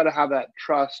you've got to have that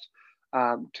trust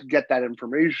to get that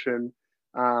information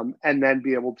and then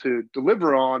be able to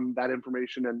deliver on that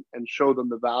information and show them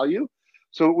the value.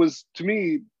 So it was, to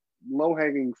me,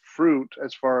 low-hanging fruit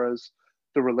as far as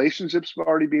the relationships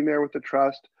already being there with the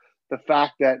trust, the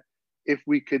fact that if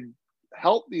we could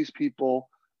help these people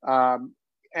and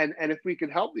if we could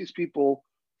help these people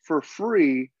for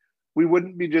free, we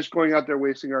wouldn't be just going out there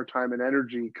wasting our time and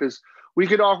energy, because we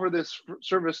could offer this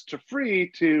service to free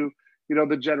to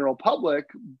the general public,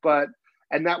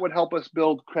 and that would help us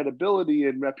build credibility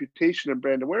and reputation and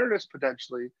brand awareness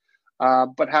potentially,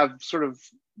 but have sort of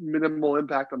minimal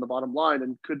impact on the bottom line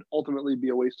and could ultimately be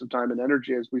a waste of time and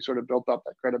energy as we sort of built up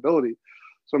that credibility.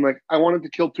 So I'm like, I wanted to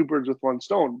kill two birds with one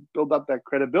stone, build up that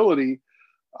credibility,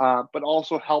 but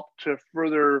also help to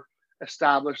further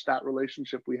establish that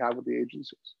relationship we have with the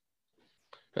agencies.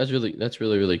 That's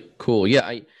really cool.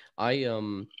 Yeah, I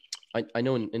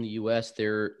know in the US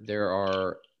there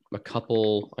are a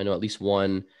couple, I know at least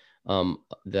one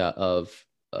of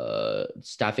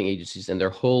staffing agencies, and their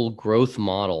whole growth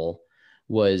model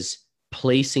was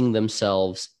placing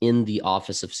themselves in the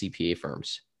office of CPA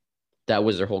firms. That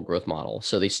was their whole growth model.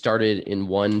 So they started in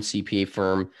one CPA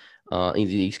firm in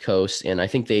the East Coast, and I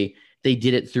think they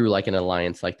did it through like an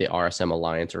alliance, like the RSM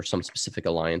Alliance or some specific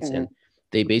alliance, and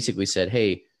they basically said,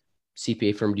 "Hey,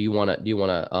 CPA firm, do you want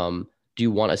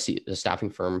a staffing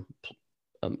firm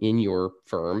in your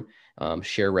firm,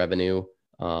 share revenue,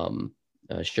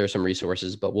 share some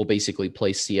resources, but we'll basically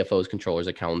place CFOs, controllers,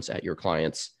 accountants at your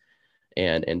clients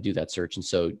and do that search. And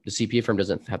so the CPA firm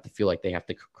doesn't have to feel like they have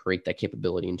to create that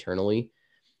capability internally.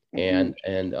 And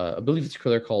I believe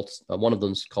they're called, one of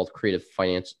them's called Creative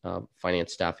Finance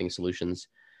Staffing Solutions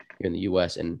here in the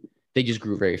US. And they just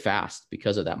grew very fast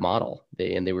because of that model.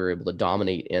 They were able to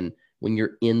dominate. And when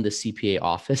you're in the CPA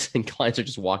office and clients are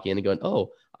just walking in and going,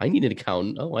 oh, I need an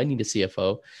accountant. Oh, I need a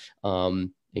CFO.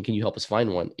 And can you help us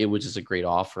find one? It was just a great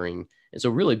offering. It's a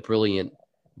really brilliant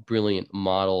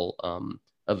model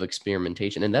of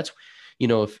experimentation. And that's,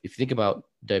 if you think about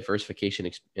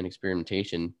diversification and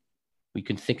experimentation, we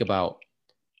can think about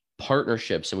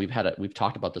partnerships. And we've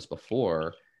talked about this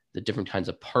before, the different kinds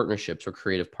of partnerships or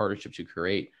creative partnerships you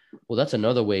create. Well, that's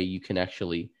another way you can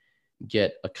actually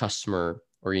get a customer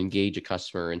or engage a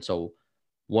customer. And so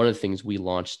one of the things we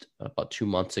launched about 2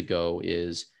 months ago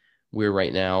is we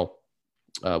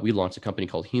launched a company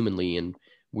called Humanly, and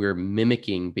we're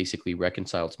mimicking basically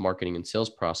Reconciled's marketing and sales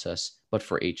process, but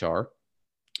for HR.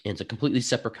 And it's a completely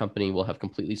separate company. We'll have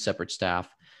completely separate staff,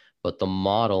 but the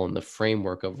model and the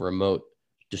framework of remote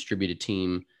distributed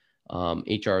team,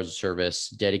 HR as a service,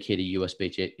 dedicated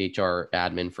US-based HR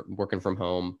admin for working from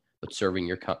home, but serving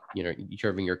your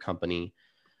company.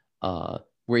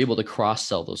 We're able to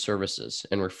cross-sell those services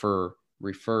and refer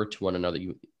to one another.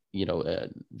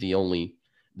 The only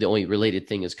related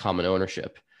thing is common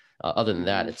ownership. Other than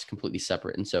that, it's completely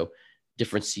separate. And so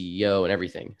different CEO and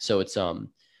everything. So it's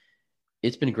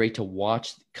been great to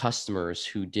watch customers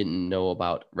who didn't know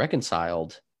about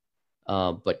Reconciled,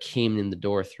 but came in the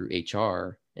door through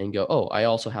HR and go, oh, I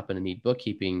also happen to need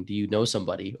bookkeeping. Do you know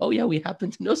somebody? Oh yeah, we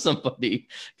happen to know somebody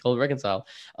called Reconcile.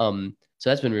 So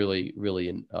that's been really, really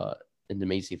an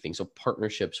amazing thing. So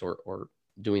partnerships or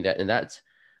doing that. And that's,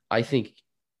 I think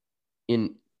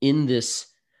in this,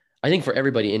 I think for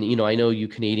everybody, and I know you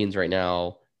Canadians right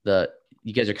now,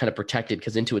 you guys are kind of protected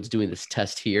because Intuit's doing this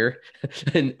test here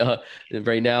and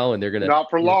right now, and they're gonna not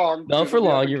for long. Not for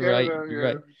long. You're right. Canada, You're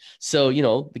right. So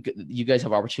you guys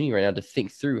have opportunity right now to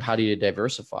think through, how do you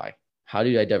diversify? How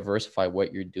do I diversify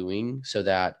what you're doing so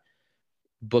that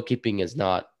bookkeeping is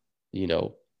not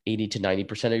 80 to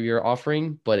 90% of your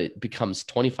offering, but it becomes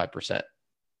 25%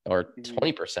 or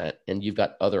 20%, and you've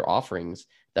got other offerings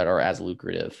that are as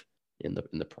lucrative in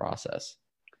the process.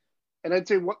 And I'd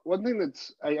say one thing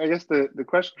that's, I guess the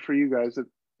question for you guys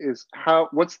is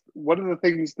what are the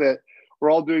things that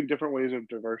we're all doing different ways of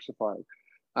diversifying,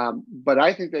 but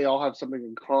I think they all have something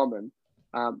in common.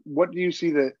 What do you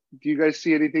see do you guys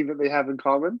see anything that they have in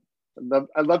common?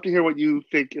 I'd love to hear what you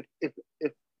think if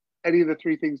any of the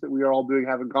three things that we are all doing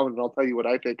have in common, and I'll tell you what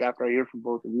I think after I hear from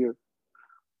both of you.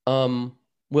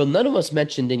 Well, none of us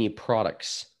mentioned any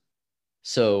products.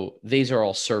 So these are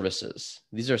all services.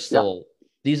 These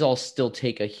all still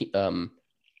take a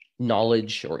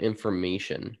knowledge or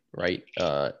information, right?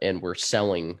 And we're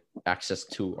selling access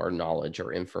to our knowledge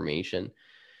or information.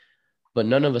 But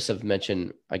none of us have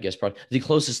mentioned, I guess, the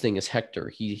closest thing is Hector.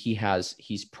 He's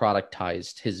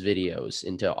productized his videos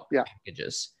into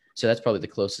packages. So that's probably the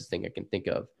closest thing I can think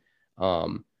of.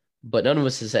 But none of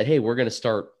us has said, hey, we're going to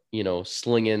start,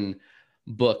 slinging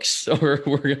books, or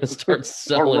we're going to start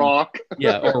selling or rock.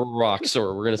 or rocks,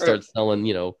 or we're going to start selling,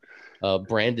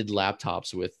 branded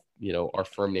laptops with, our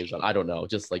firm names on. I don't know,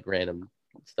 just like random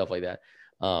stuff like that.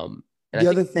 The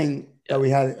other thing that we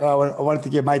had, I wanted to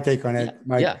give my take on it.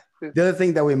 The other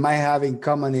thing that we might have in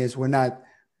common is we're not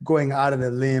going out of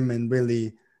the limb and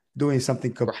really doing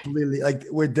something completely like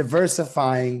we're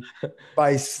diversifying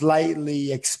by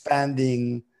slightly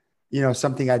expanding,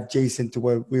 something adjacent to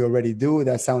what we already do.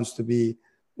 That sounds to be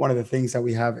one of the things that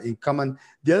we have in common.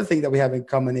 The other thing that we have in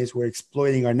common is we're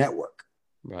exploiting our network.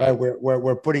 Right?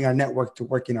 We're putting our network to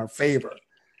work in our favor.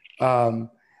 I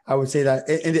would say that,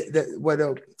 and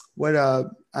what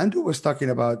Andrew was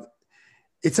talking about,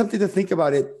 it's something to think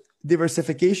about.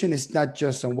 Diversification is not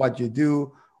just on what you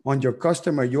do on your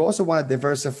customer. You also want to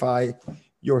diversify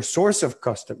your source of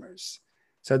customers.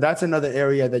 So that's another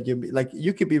area that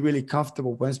you could be really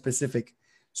comfortable with one specific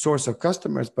source of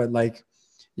customers, but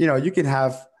you can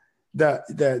have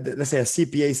let's say a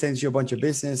CPA sends you a bunch of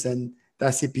business and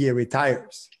that CPA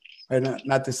retires, right?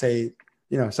 Not to say,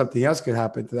 something else could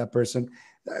happen to that person.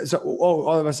 So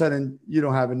all of a sudden you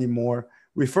don't have any more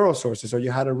referral sources, or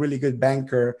you had a really good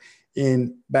banker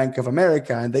in Bank of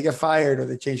America and they get fired or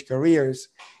they change careers,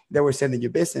 they were sending you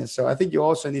business. So I think you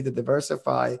also need to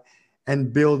diversify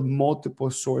and build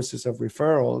multiple sources of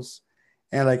referrals.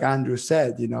 And like Andrew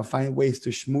said, find ways to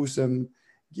schmooze them,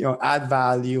 add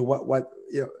value,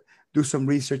 do some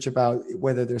research about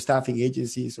whether they're staffing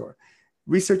agencies or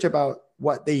research about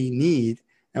what they need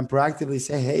and proactively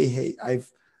say, hey, I've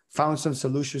found some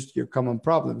solutions to your common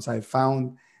problems. I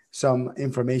found some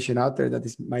information out there that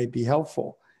this might be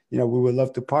helpful. We would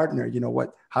love to partner.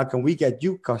 How can we get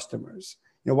you customers?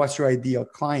 What's your ideal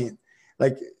client?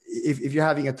 Like if you're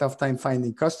having a tough time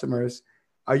finding customers,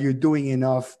 are you doing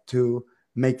enough to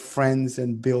make friends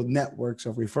and build networks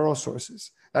of referral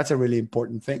sources? That's a really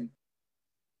important thing.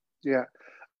 Yeah.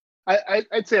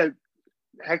 I'd say,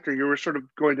 Hector, you were sort of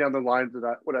going down the lines of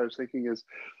that. What I was thinking is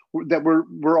that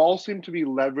we're all seem to be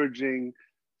leveraging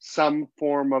some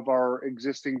form of our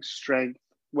existing strength,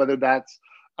 whether that's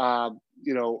our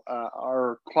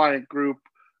client group,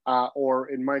 or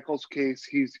in Michael's case,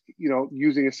 he's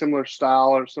using a similar style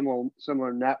or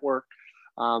similar network,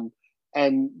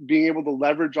 and being able to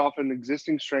leverage off an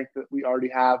existing strength that we already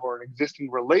have, or an existing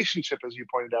relationship, as you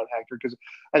pointed out, Hector. Because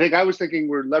I think I was thinking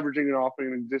we're leveraging it off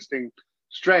an existing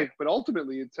strength, but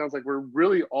ultimately it sounds like we're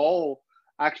really all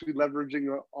actually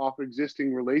leveraging off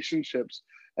existing relationships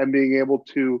and being able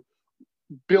to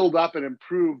build up and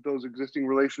improve those existing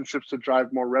relationships to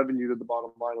drive more revenue to the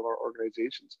bottom line of our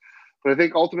organizations. But I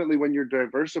think ultimately when you're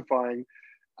diversifying,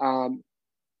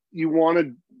 you want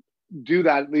to do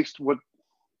that. At least what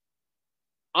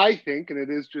I think, and it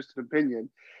is just an opinion,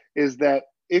 is that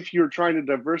if you're trying to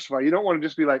diversify, you don't want to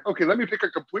just be like, okay, let me pick a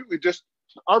completely just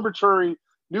arbitrary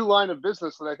new line of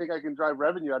business that I think I can drive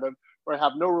revenue out of, where I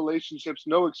have no relationships,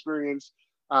 no experience,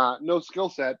 no skill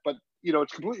set, but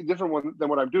it's completely different than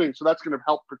what I'm doing. So that's going to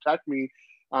help protect me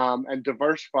and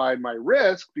diversify my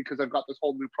risk, because I've got this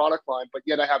whole new product line, but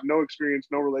yet I have no experience,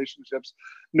 no relationships,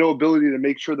 no ability to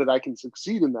make sure that I can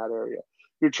succeed in that area.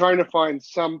 You're trying to find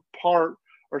some part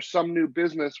or some new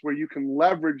business where you can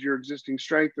leverage your existing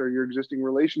strength or your existing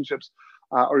relationships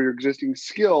or your existing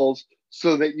skills,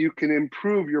 so that you can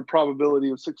improve your probability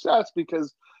of success.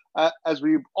 Because as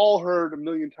we've all heard a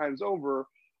million times over,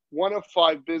 one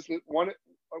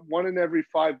in every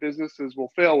 5 businesses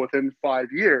will fail within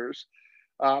 5 years.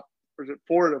 Or is it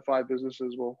 4 out of 5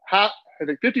 businesses will have? I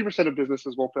think 50% of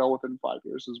businesses will fail within 5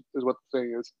 years is what the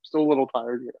saying is. Still a little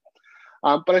tired here.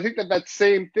 But I think that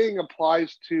same thing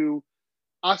applies to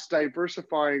us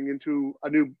diversifying into a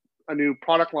new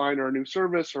product line or a new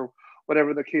service or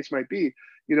whatever the case might be.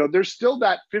 There's still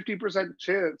that 50%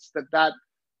 chance that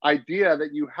idea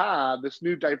that you have, this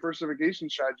new diversification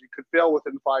strategy, could fail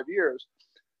within 5 years,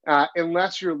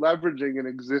 unless you're leveraging an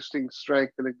existing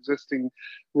strength, an existing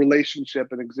relationship,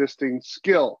 an existing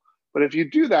skill. But if you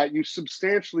do that, you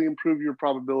substantially improve your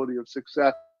probability of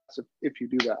success if you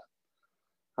do that.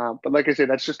 But like I say,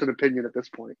 that's just an opinion at this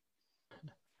point.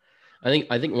 I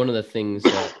think one of the things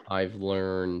that I've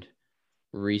learned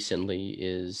recently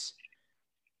is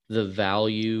the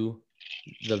value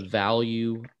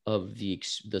of the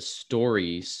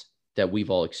stories that we've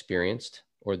all experienced,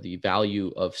 or the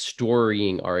value of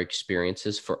storying our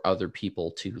experiences for other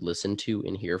people to listen to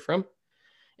and hear from,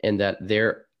 and that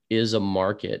there is a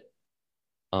market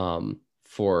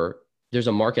there's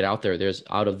a market out there. There's,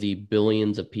 out of the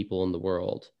billions of people in the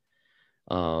world,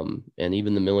 and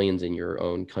even the millions in your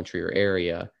own country or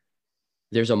area,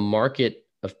 there's a market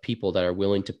of people that are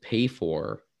willing to pay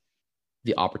for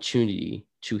the opportunity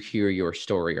to hear your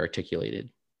story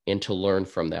articulated and to learn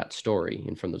from that story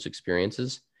and from those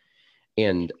experiences.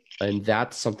 And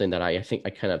that's something that I think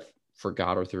I kind of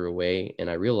forgot or threw away. And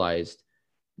I realized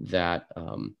that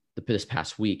this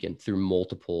past week and through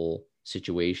multiple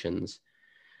situations.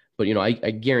 But, I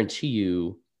guarantee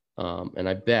you, and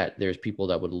I bet there's people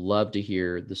that would love to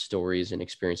hear the stories and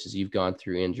experiences you've gone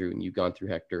through, Andrew, and you've gone through,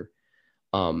 Hector,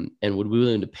 and would be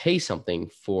willing to pay something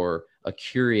for a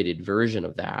curated version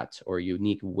of that, or a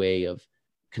unique way of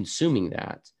consuming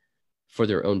that for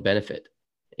their own benefit.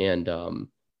 And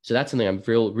so that's something I'm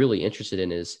really interested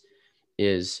in, is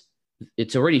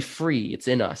it's already free. It's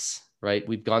in us, right?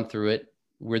 We've gone through it.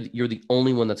 You're the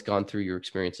only one that's gone through your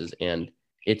experiences, and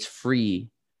it's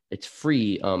free. It's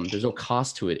free. There's no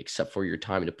cost to it except for your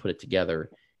time to put it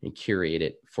together and curate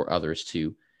it for others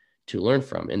to learn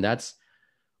from. And that's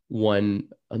one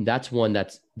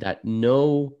that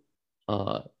no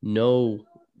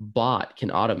bot can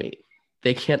automate.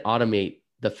 They can't automate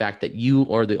the fact that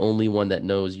you are the only one that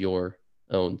knows your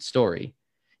own story,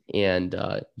 and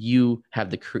you have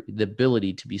the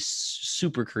ability to be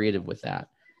super creative with that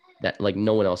like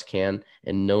no one else can,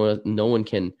 and no one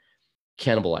can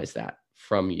cannibalize that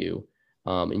from you,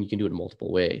 and you can do it in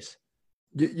multiple ways.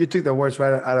 You took the words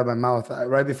right out of my mouth.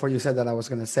 Right before you said that, I was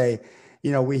going to say,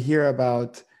 we hear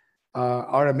about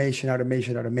automation,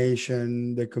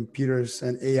 the computers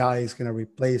and AI is going to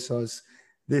replace us,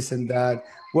 this and that.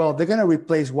 Well, they're going to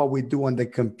replace what we do on the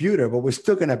computer, but we're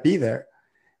still going to be there.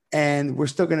 and we're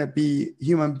still going to be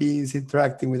human beings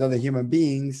interacting with other human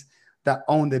beings that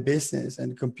own the business.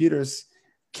 And computers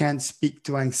can't speak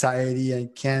to anxiety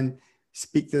and can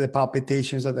speak to the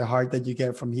palpitations of the heart that you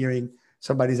get from hearing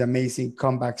somebody's amazing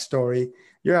comeback story.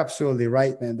 You're absolutely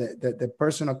right, man. The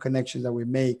personal connections that we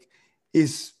make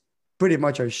is pretty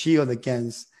much our shield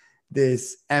against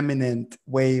this imminent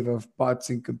wave of bots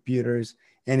and computers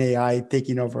and AI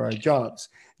taking over our jobs.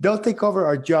 They'll take over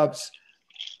our jobs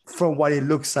from what it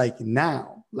looks like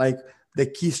now, like the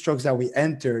keystrokes that we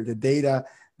enter, the data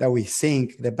that we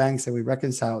sync, the banks that we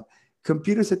reconcile.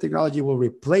 Computers and technology will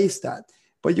replace that,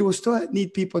 but you will still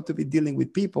need people to be dealing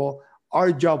with people.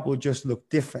 Our job will just look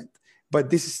different. But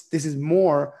this is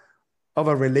more of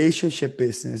a relationship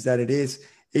business than it is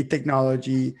a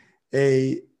technology,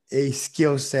 a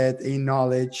skill set, a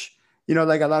knowledge. You know,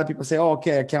 like a lot of people say, oh,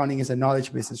 okay, accounting is a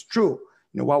knowledge business. True.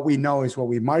 You know, what we know is what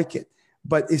we market.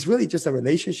 But it's really just a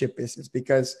relationship business,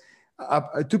 because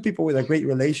two people with a great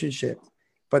relationship,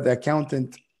 but the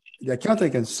accountant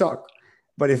can suck.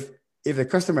 But if the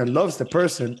customer loves the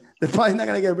person, they're probably not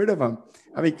going to get rid of them.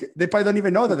 I mean, they probably don't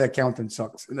even know that the accountant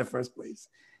sucks in the first place.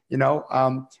 You know,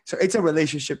 so it's a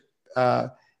relationship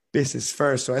business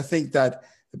first. So I think that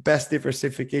the best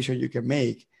diversification you can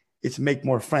make is make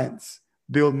more friends,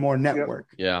 build more network,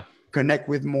 connect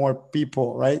with more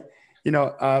people, right? You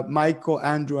know, Michael,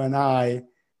 Andrew, and I,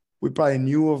 we probably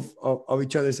knew of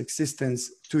each other's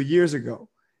existence 2 years ago,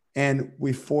 and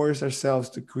we forced ourselves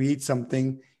to create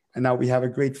something, and now we have a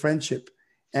great friendship,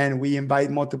 and we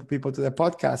invite multiple people to the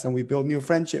podcast, and we build new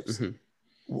friendships. Mm-hmm.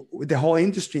 The whole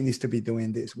industry needs to be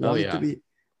doing this.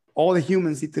 All the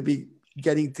humans need to be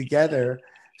getting together.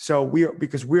 So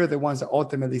because we're the ones that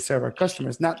ultimately serve our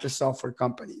customers, not the software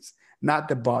companies, not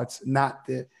the bots, not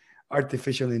the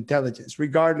artificial intelligence.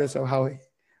 Regardless of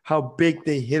how big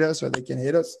they hit us or they can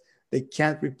hit us, they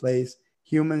can't replace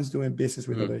humans doing business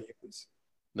with other humans.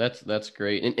 That's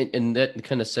great, and that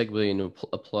kind of segue into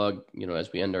a plug. You know,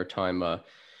 as we end our time,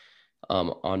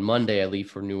 on Monday I leave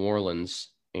for New Orleans,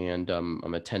 and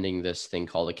I'm attending this thing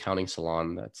called Accounting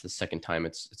Salon. That's the second time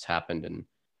it's happened, and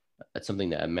that's something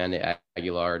that Amanda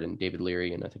Aguillard and David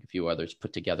Leary and I think a few others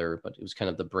put together. But it was kind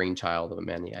of the brainchild of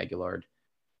Amanda Aguillard,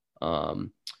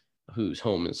 whose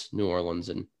home is New Orleans,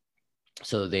 and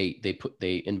so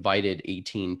they invited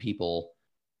 18 people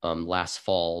last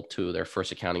fall to their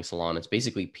first accounting salon. It's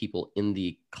basically people in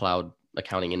the cloud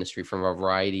accounting industry from a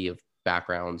variety of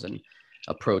backgrounds and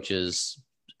approaches,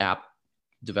 app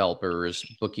developers,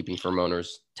 bookkeeping firm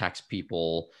owners, tax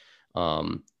people,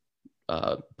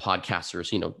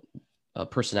 podcasters, you know,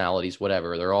 personalities,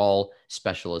 whatever. They're all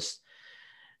specialists.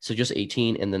 So just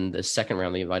 18. And then the second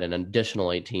round, they invited an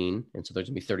additional 18. And so there's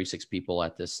gonna be 36 people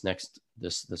at this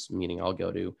meeting I'll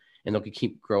go to, and they'll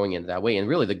keep growing into that way. And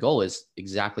really the goal is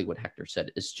exactly what Hector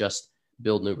said, is just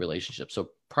build new relationships. So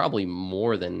probably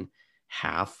more than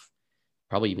half,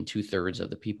 probably even 2/3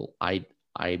 of the people I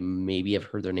maybe have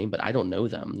heard their name, but I don't know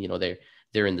them. You know,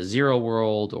 they're in the Xero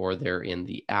world or they're in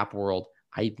the app world.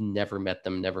 I've never met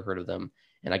them, never heard of them.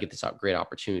 And I get this great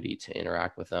opportunity to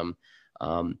interact with them.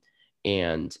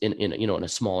 And in a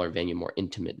smaller venue, more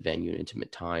intimate venue,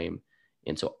 intimate time.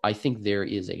 And so I think there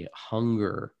is a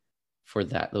hunger for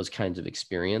those kinds of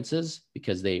experiences,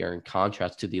 because they are in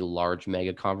contrast to the large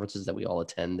mega conferences that we all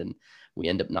attend, and we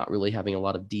end up not really having a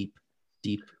lot of deep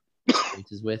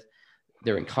experiences with.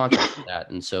 They're in contrast to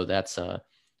that. And so that's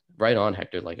right on,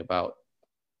 Hector, like about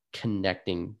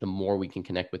connecting. The more we can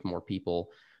connect with more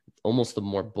people, almost the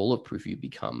more bulletproof you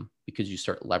become, because you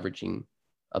start leveraging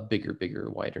a bigger,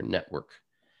 wider network.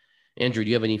 Andrew, do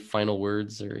you have any final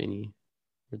words or any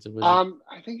words of wisdom?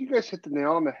 I think you guys hit the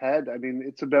nail on the head. I mean,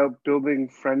 it's about building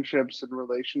friendships and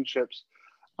relationships.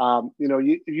 You know,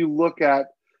 you look at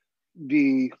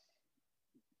the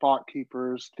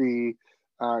BotKeepers, the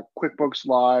QuickBooks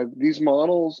Live. These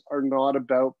models are not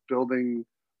about building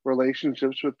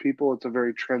relationships with people. It's a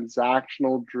very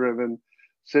transactional driven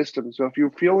system. So if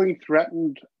you're feeling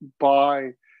threatened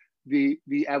by the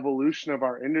evolution of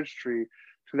our industry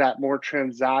to that more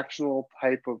transactional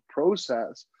type of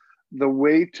process, the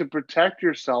way to protect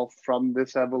yourself from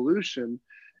this evolution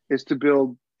is to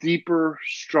build deeper,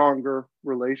 stronger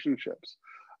relationships.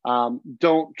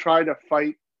 Don't try to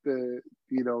fight the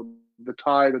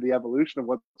tide or the evolution of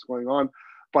what's going on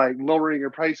by lowering your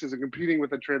prices and competing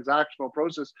with a transactional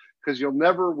process, because you'll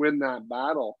never win that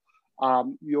battle.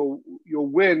 You'll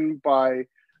win by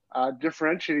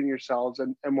differentiating yourselves,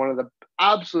 and one of the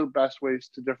absolute best ways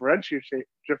to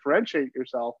differentiate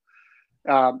yourself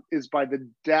is by the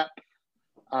depth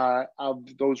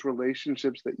of those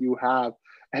relationships that you have.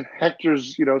 And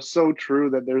Hector's, so true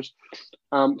that there's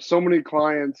so many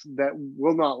clients that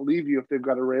will not leave you if they've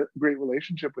got a great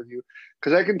relationship with you.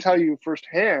 Because I can tell you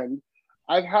firsthand,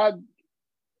 I've had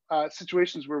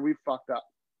situations where we've fucked up,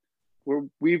 where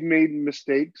we've made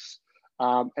mistakes,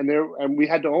 and we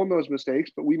had to own those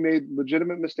mistakes, but we made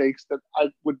legitimate mistakes that I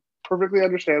would perfectly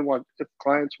understand what if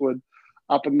clients would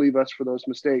up and leave us for those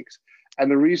mistakes.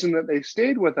 And the reason that they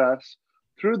stayed with us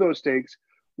through those mistakes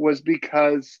was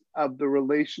because of the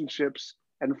relationships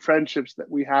and friendships that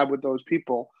we have with those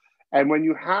people. And when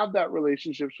you have that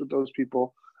relationships with those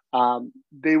people,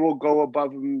 they will go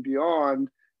above and beyond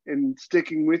in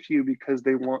sticking with you because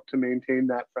they want to maintain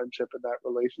that friendship and that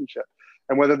relationship.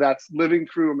 And whether that's living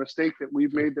through a mistake that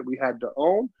we've made that we had to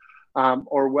own,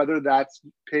 or whether that's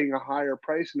paying a higher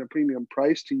price and a premium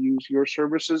price to use your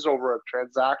services over a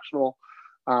transactional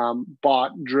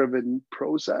bot-driven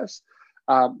process,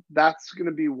 that's going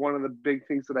to be one of the big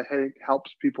things that I think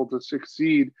helps people to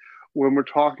succeed when we're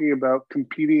talking about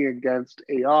competing against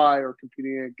AI or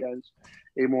competing against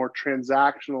a more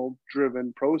transactional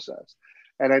driven process.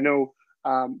 And I know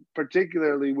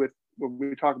particularly with when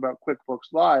we talk about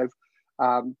QuickBooks Live,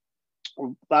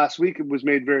 last week it was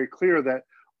made very clear that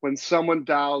when someone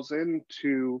dials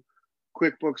into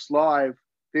QuickBooks Live,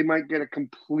 they might get a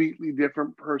completely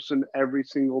different person every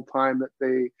single time that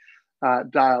they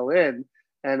dial in.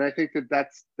 And I think that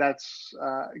that's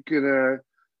gonna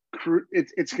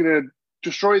it's gonna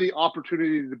destroy the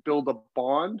opportunity to build a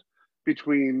bond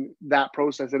between that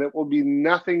process, and it will be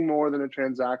nothing more than a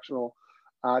transactional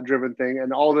driven thing.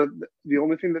 And the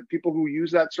only thing that people who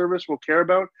use that service will care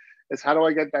about is how do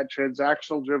I get that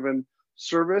transactional driven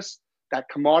service, that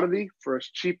commodity, for as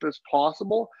cheap as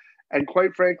possible. And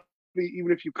quite frankly,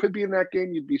 even if you could be in that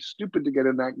game, you'd be stupid to get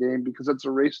in that game because it's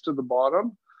a race to the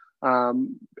bottom.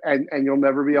 And you'll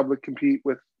never be able to compete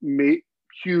with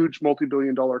huge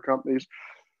multi-billion-dollar companies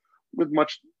with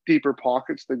much deeper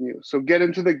pockets than you. So get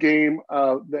into the game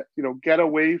get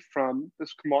away from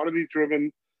this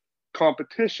commodity-driven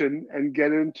competition and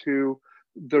get into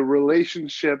the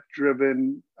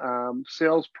relationship-driven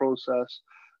sales process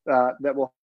that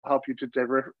will help you to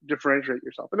differentiate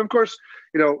yourself. And of course,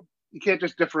 you can't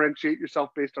just differentiate yourself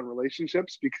based on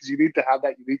relationships because you need to have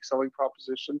that unique selling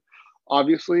proposition,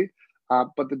 obviously.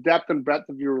 But the depth and breadth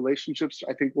of your relationships,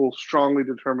 I think, will strongly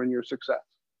determine your success.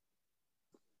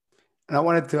 And I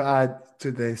wanted to add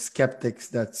to the skeptics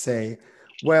that say,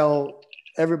 well,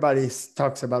 everybody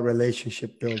talks about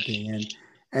relationship building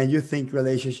and you think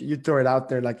you throw it out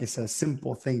there like it's a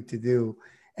simple thing to do.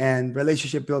 And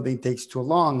relationship building takes too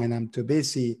long and I'm too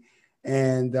busy.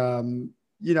 And,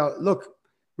 look,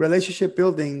 relationship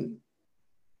building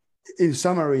in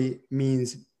summary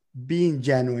means being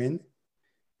genuine,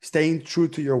 staying true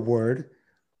to your word,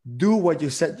 do what you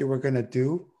said you were going to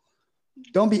do.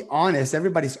 Don't be honest.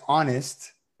 Everybody's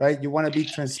honest, right? You want to be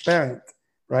transparent,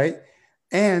 right?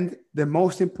 And the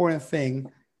most important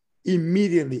thing,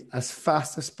 immediately, as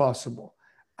fast as possible,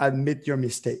 admit your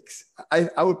mistakes.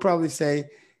 I would probably say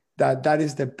that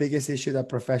is the biggest issue that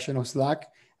professionals lack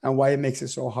and why it makes it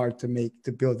so hard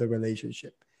to build a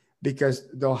relationship, because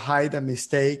they'll hide a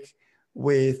mistake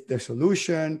with the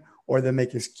solution, or they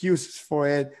make excuses for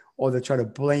it, or they try to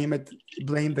blame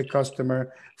the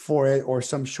customer for it, or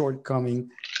some shortcoming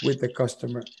with the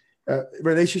customer.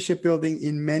 Relationship building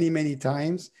in many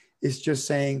times is just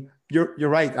saying, you're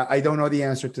right, I don't know the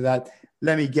answer to that,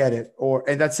 let me get it,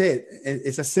 and that's it.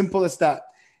 It's as simple as that.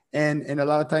 And a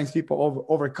lot of times people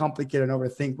overcomplicate and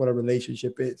overthink what a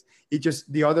relationship is. It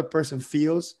just, the other person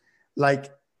feels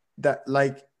like that,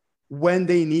 like when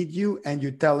they need you and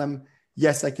you tell them,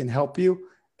 yes, I can help you,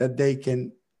 that they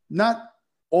can not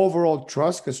overall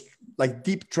trust, because like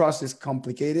deep trust is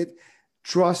complicated,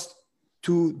 trust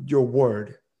to your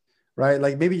word, right?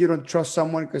 Like maybe you don't trust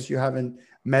someone because you haven't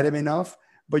met him enough,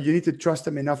 but you need to trust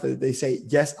them enough that they say,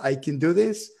 yes, I can do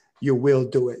this, you will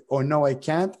do it, or no, I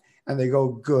can't. And they go,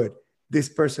 good, this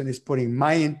person is putting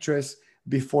my interests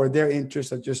before their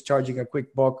interest of just charging a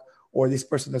quick buck, or this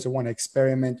person doesn't want to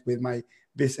experiment with my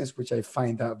business, which I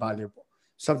find that valuable.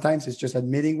 Sometimes it's just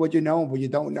admitting what you know and what you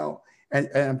don't know. And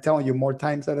I'm telling you, more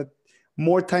times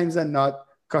than not,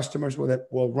 customers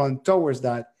will run towards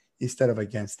that instead of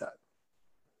against that.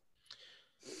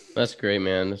 That's great,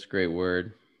 man. That's a great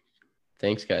word.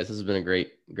 Thanks, guys. This has been a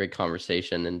great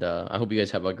conversation. And I hope you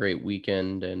guys have a great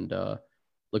weekend, and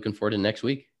looking forward to next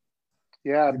week.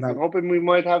 Yeah, I'm hoping we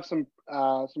might have some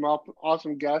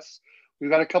awesome guests. We've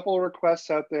got a couple of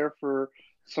requests out there for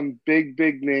some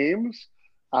big names.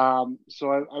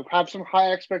 So I have some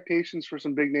high expectations for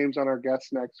some big names on our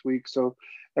guests next week. So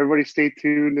everybody stay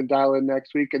tuned and dial in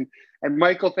next week. And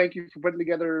Michael, thank you for putting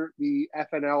together the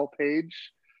FNL page.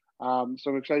 So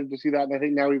I'm excited to see that. And I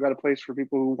think now we've got a place for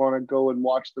people who want to go and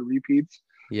watch the repeats.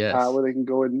 Yes. Where they can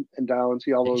go and dial and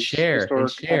see all those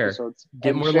historic episodes.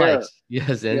 Get more likes.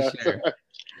 Yes, and share.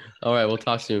 All right, we'll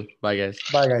talk soon. Bye, guys.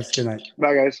 Bye, guys. Good night.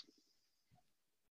 Bye, guys.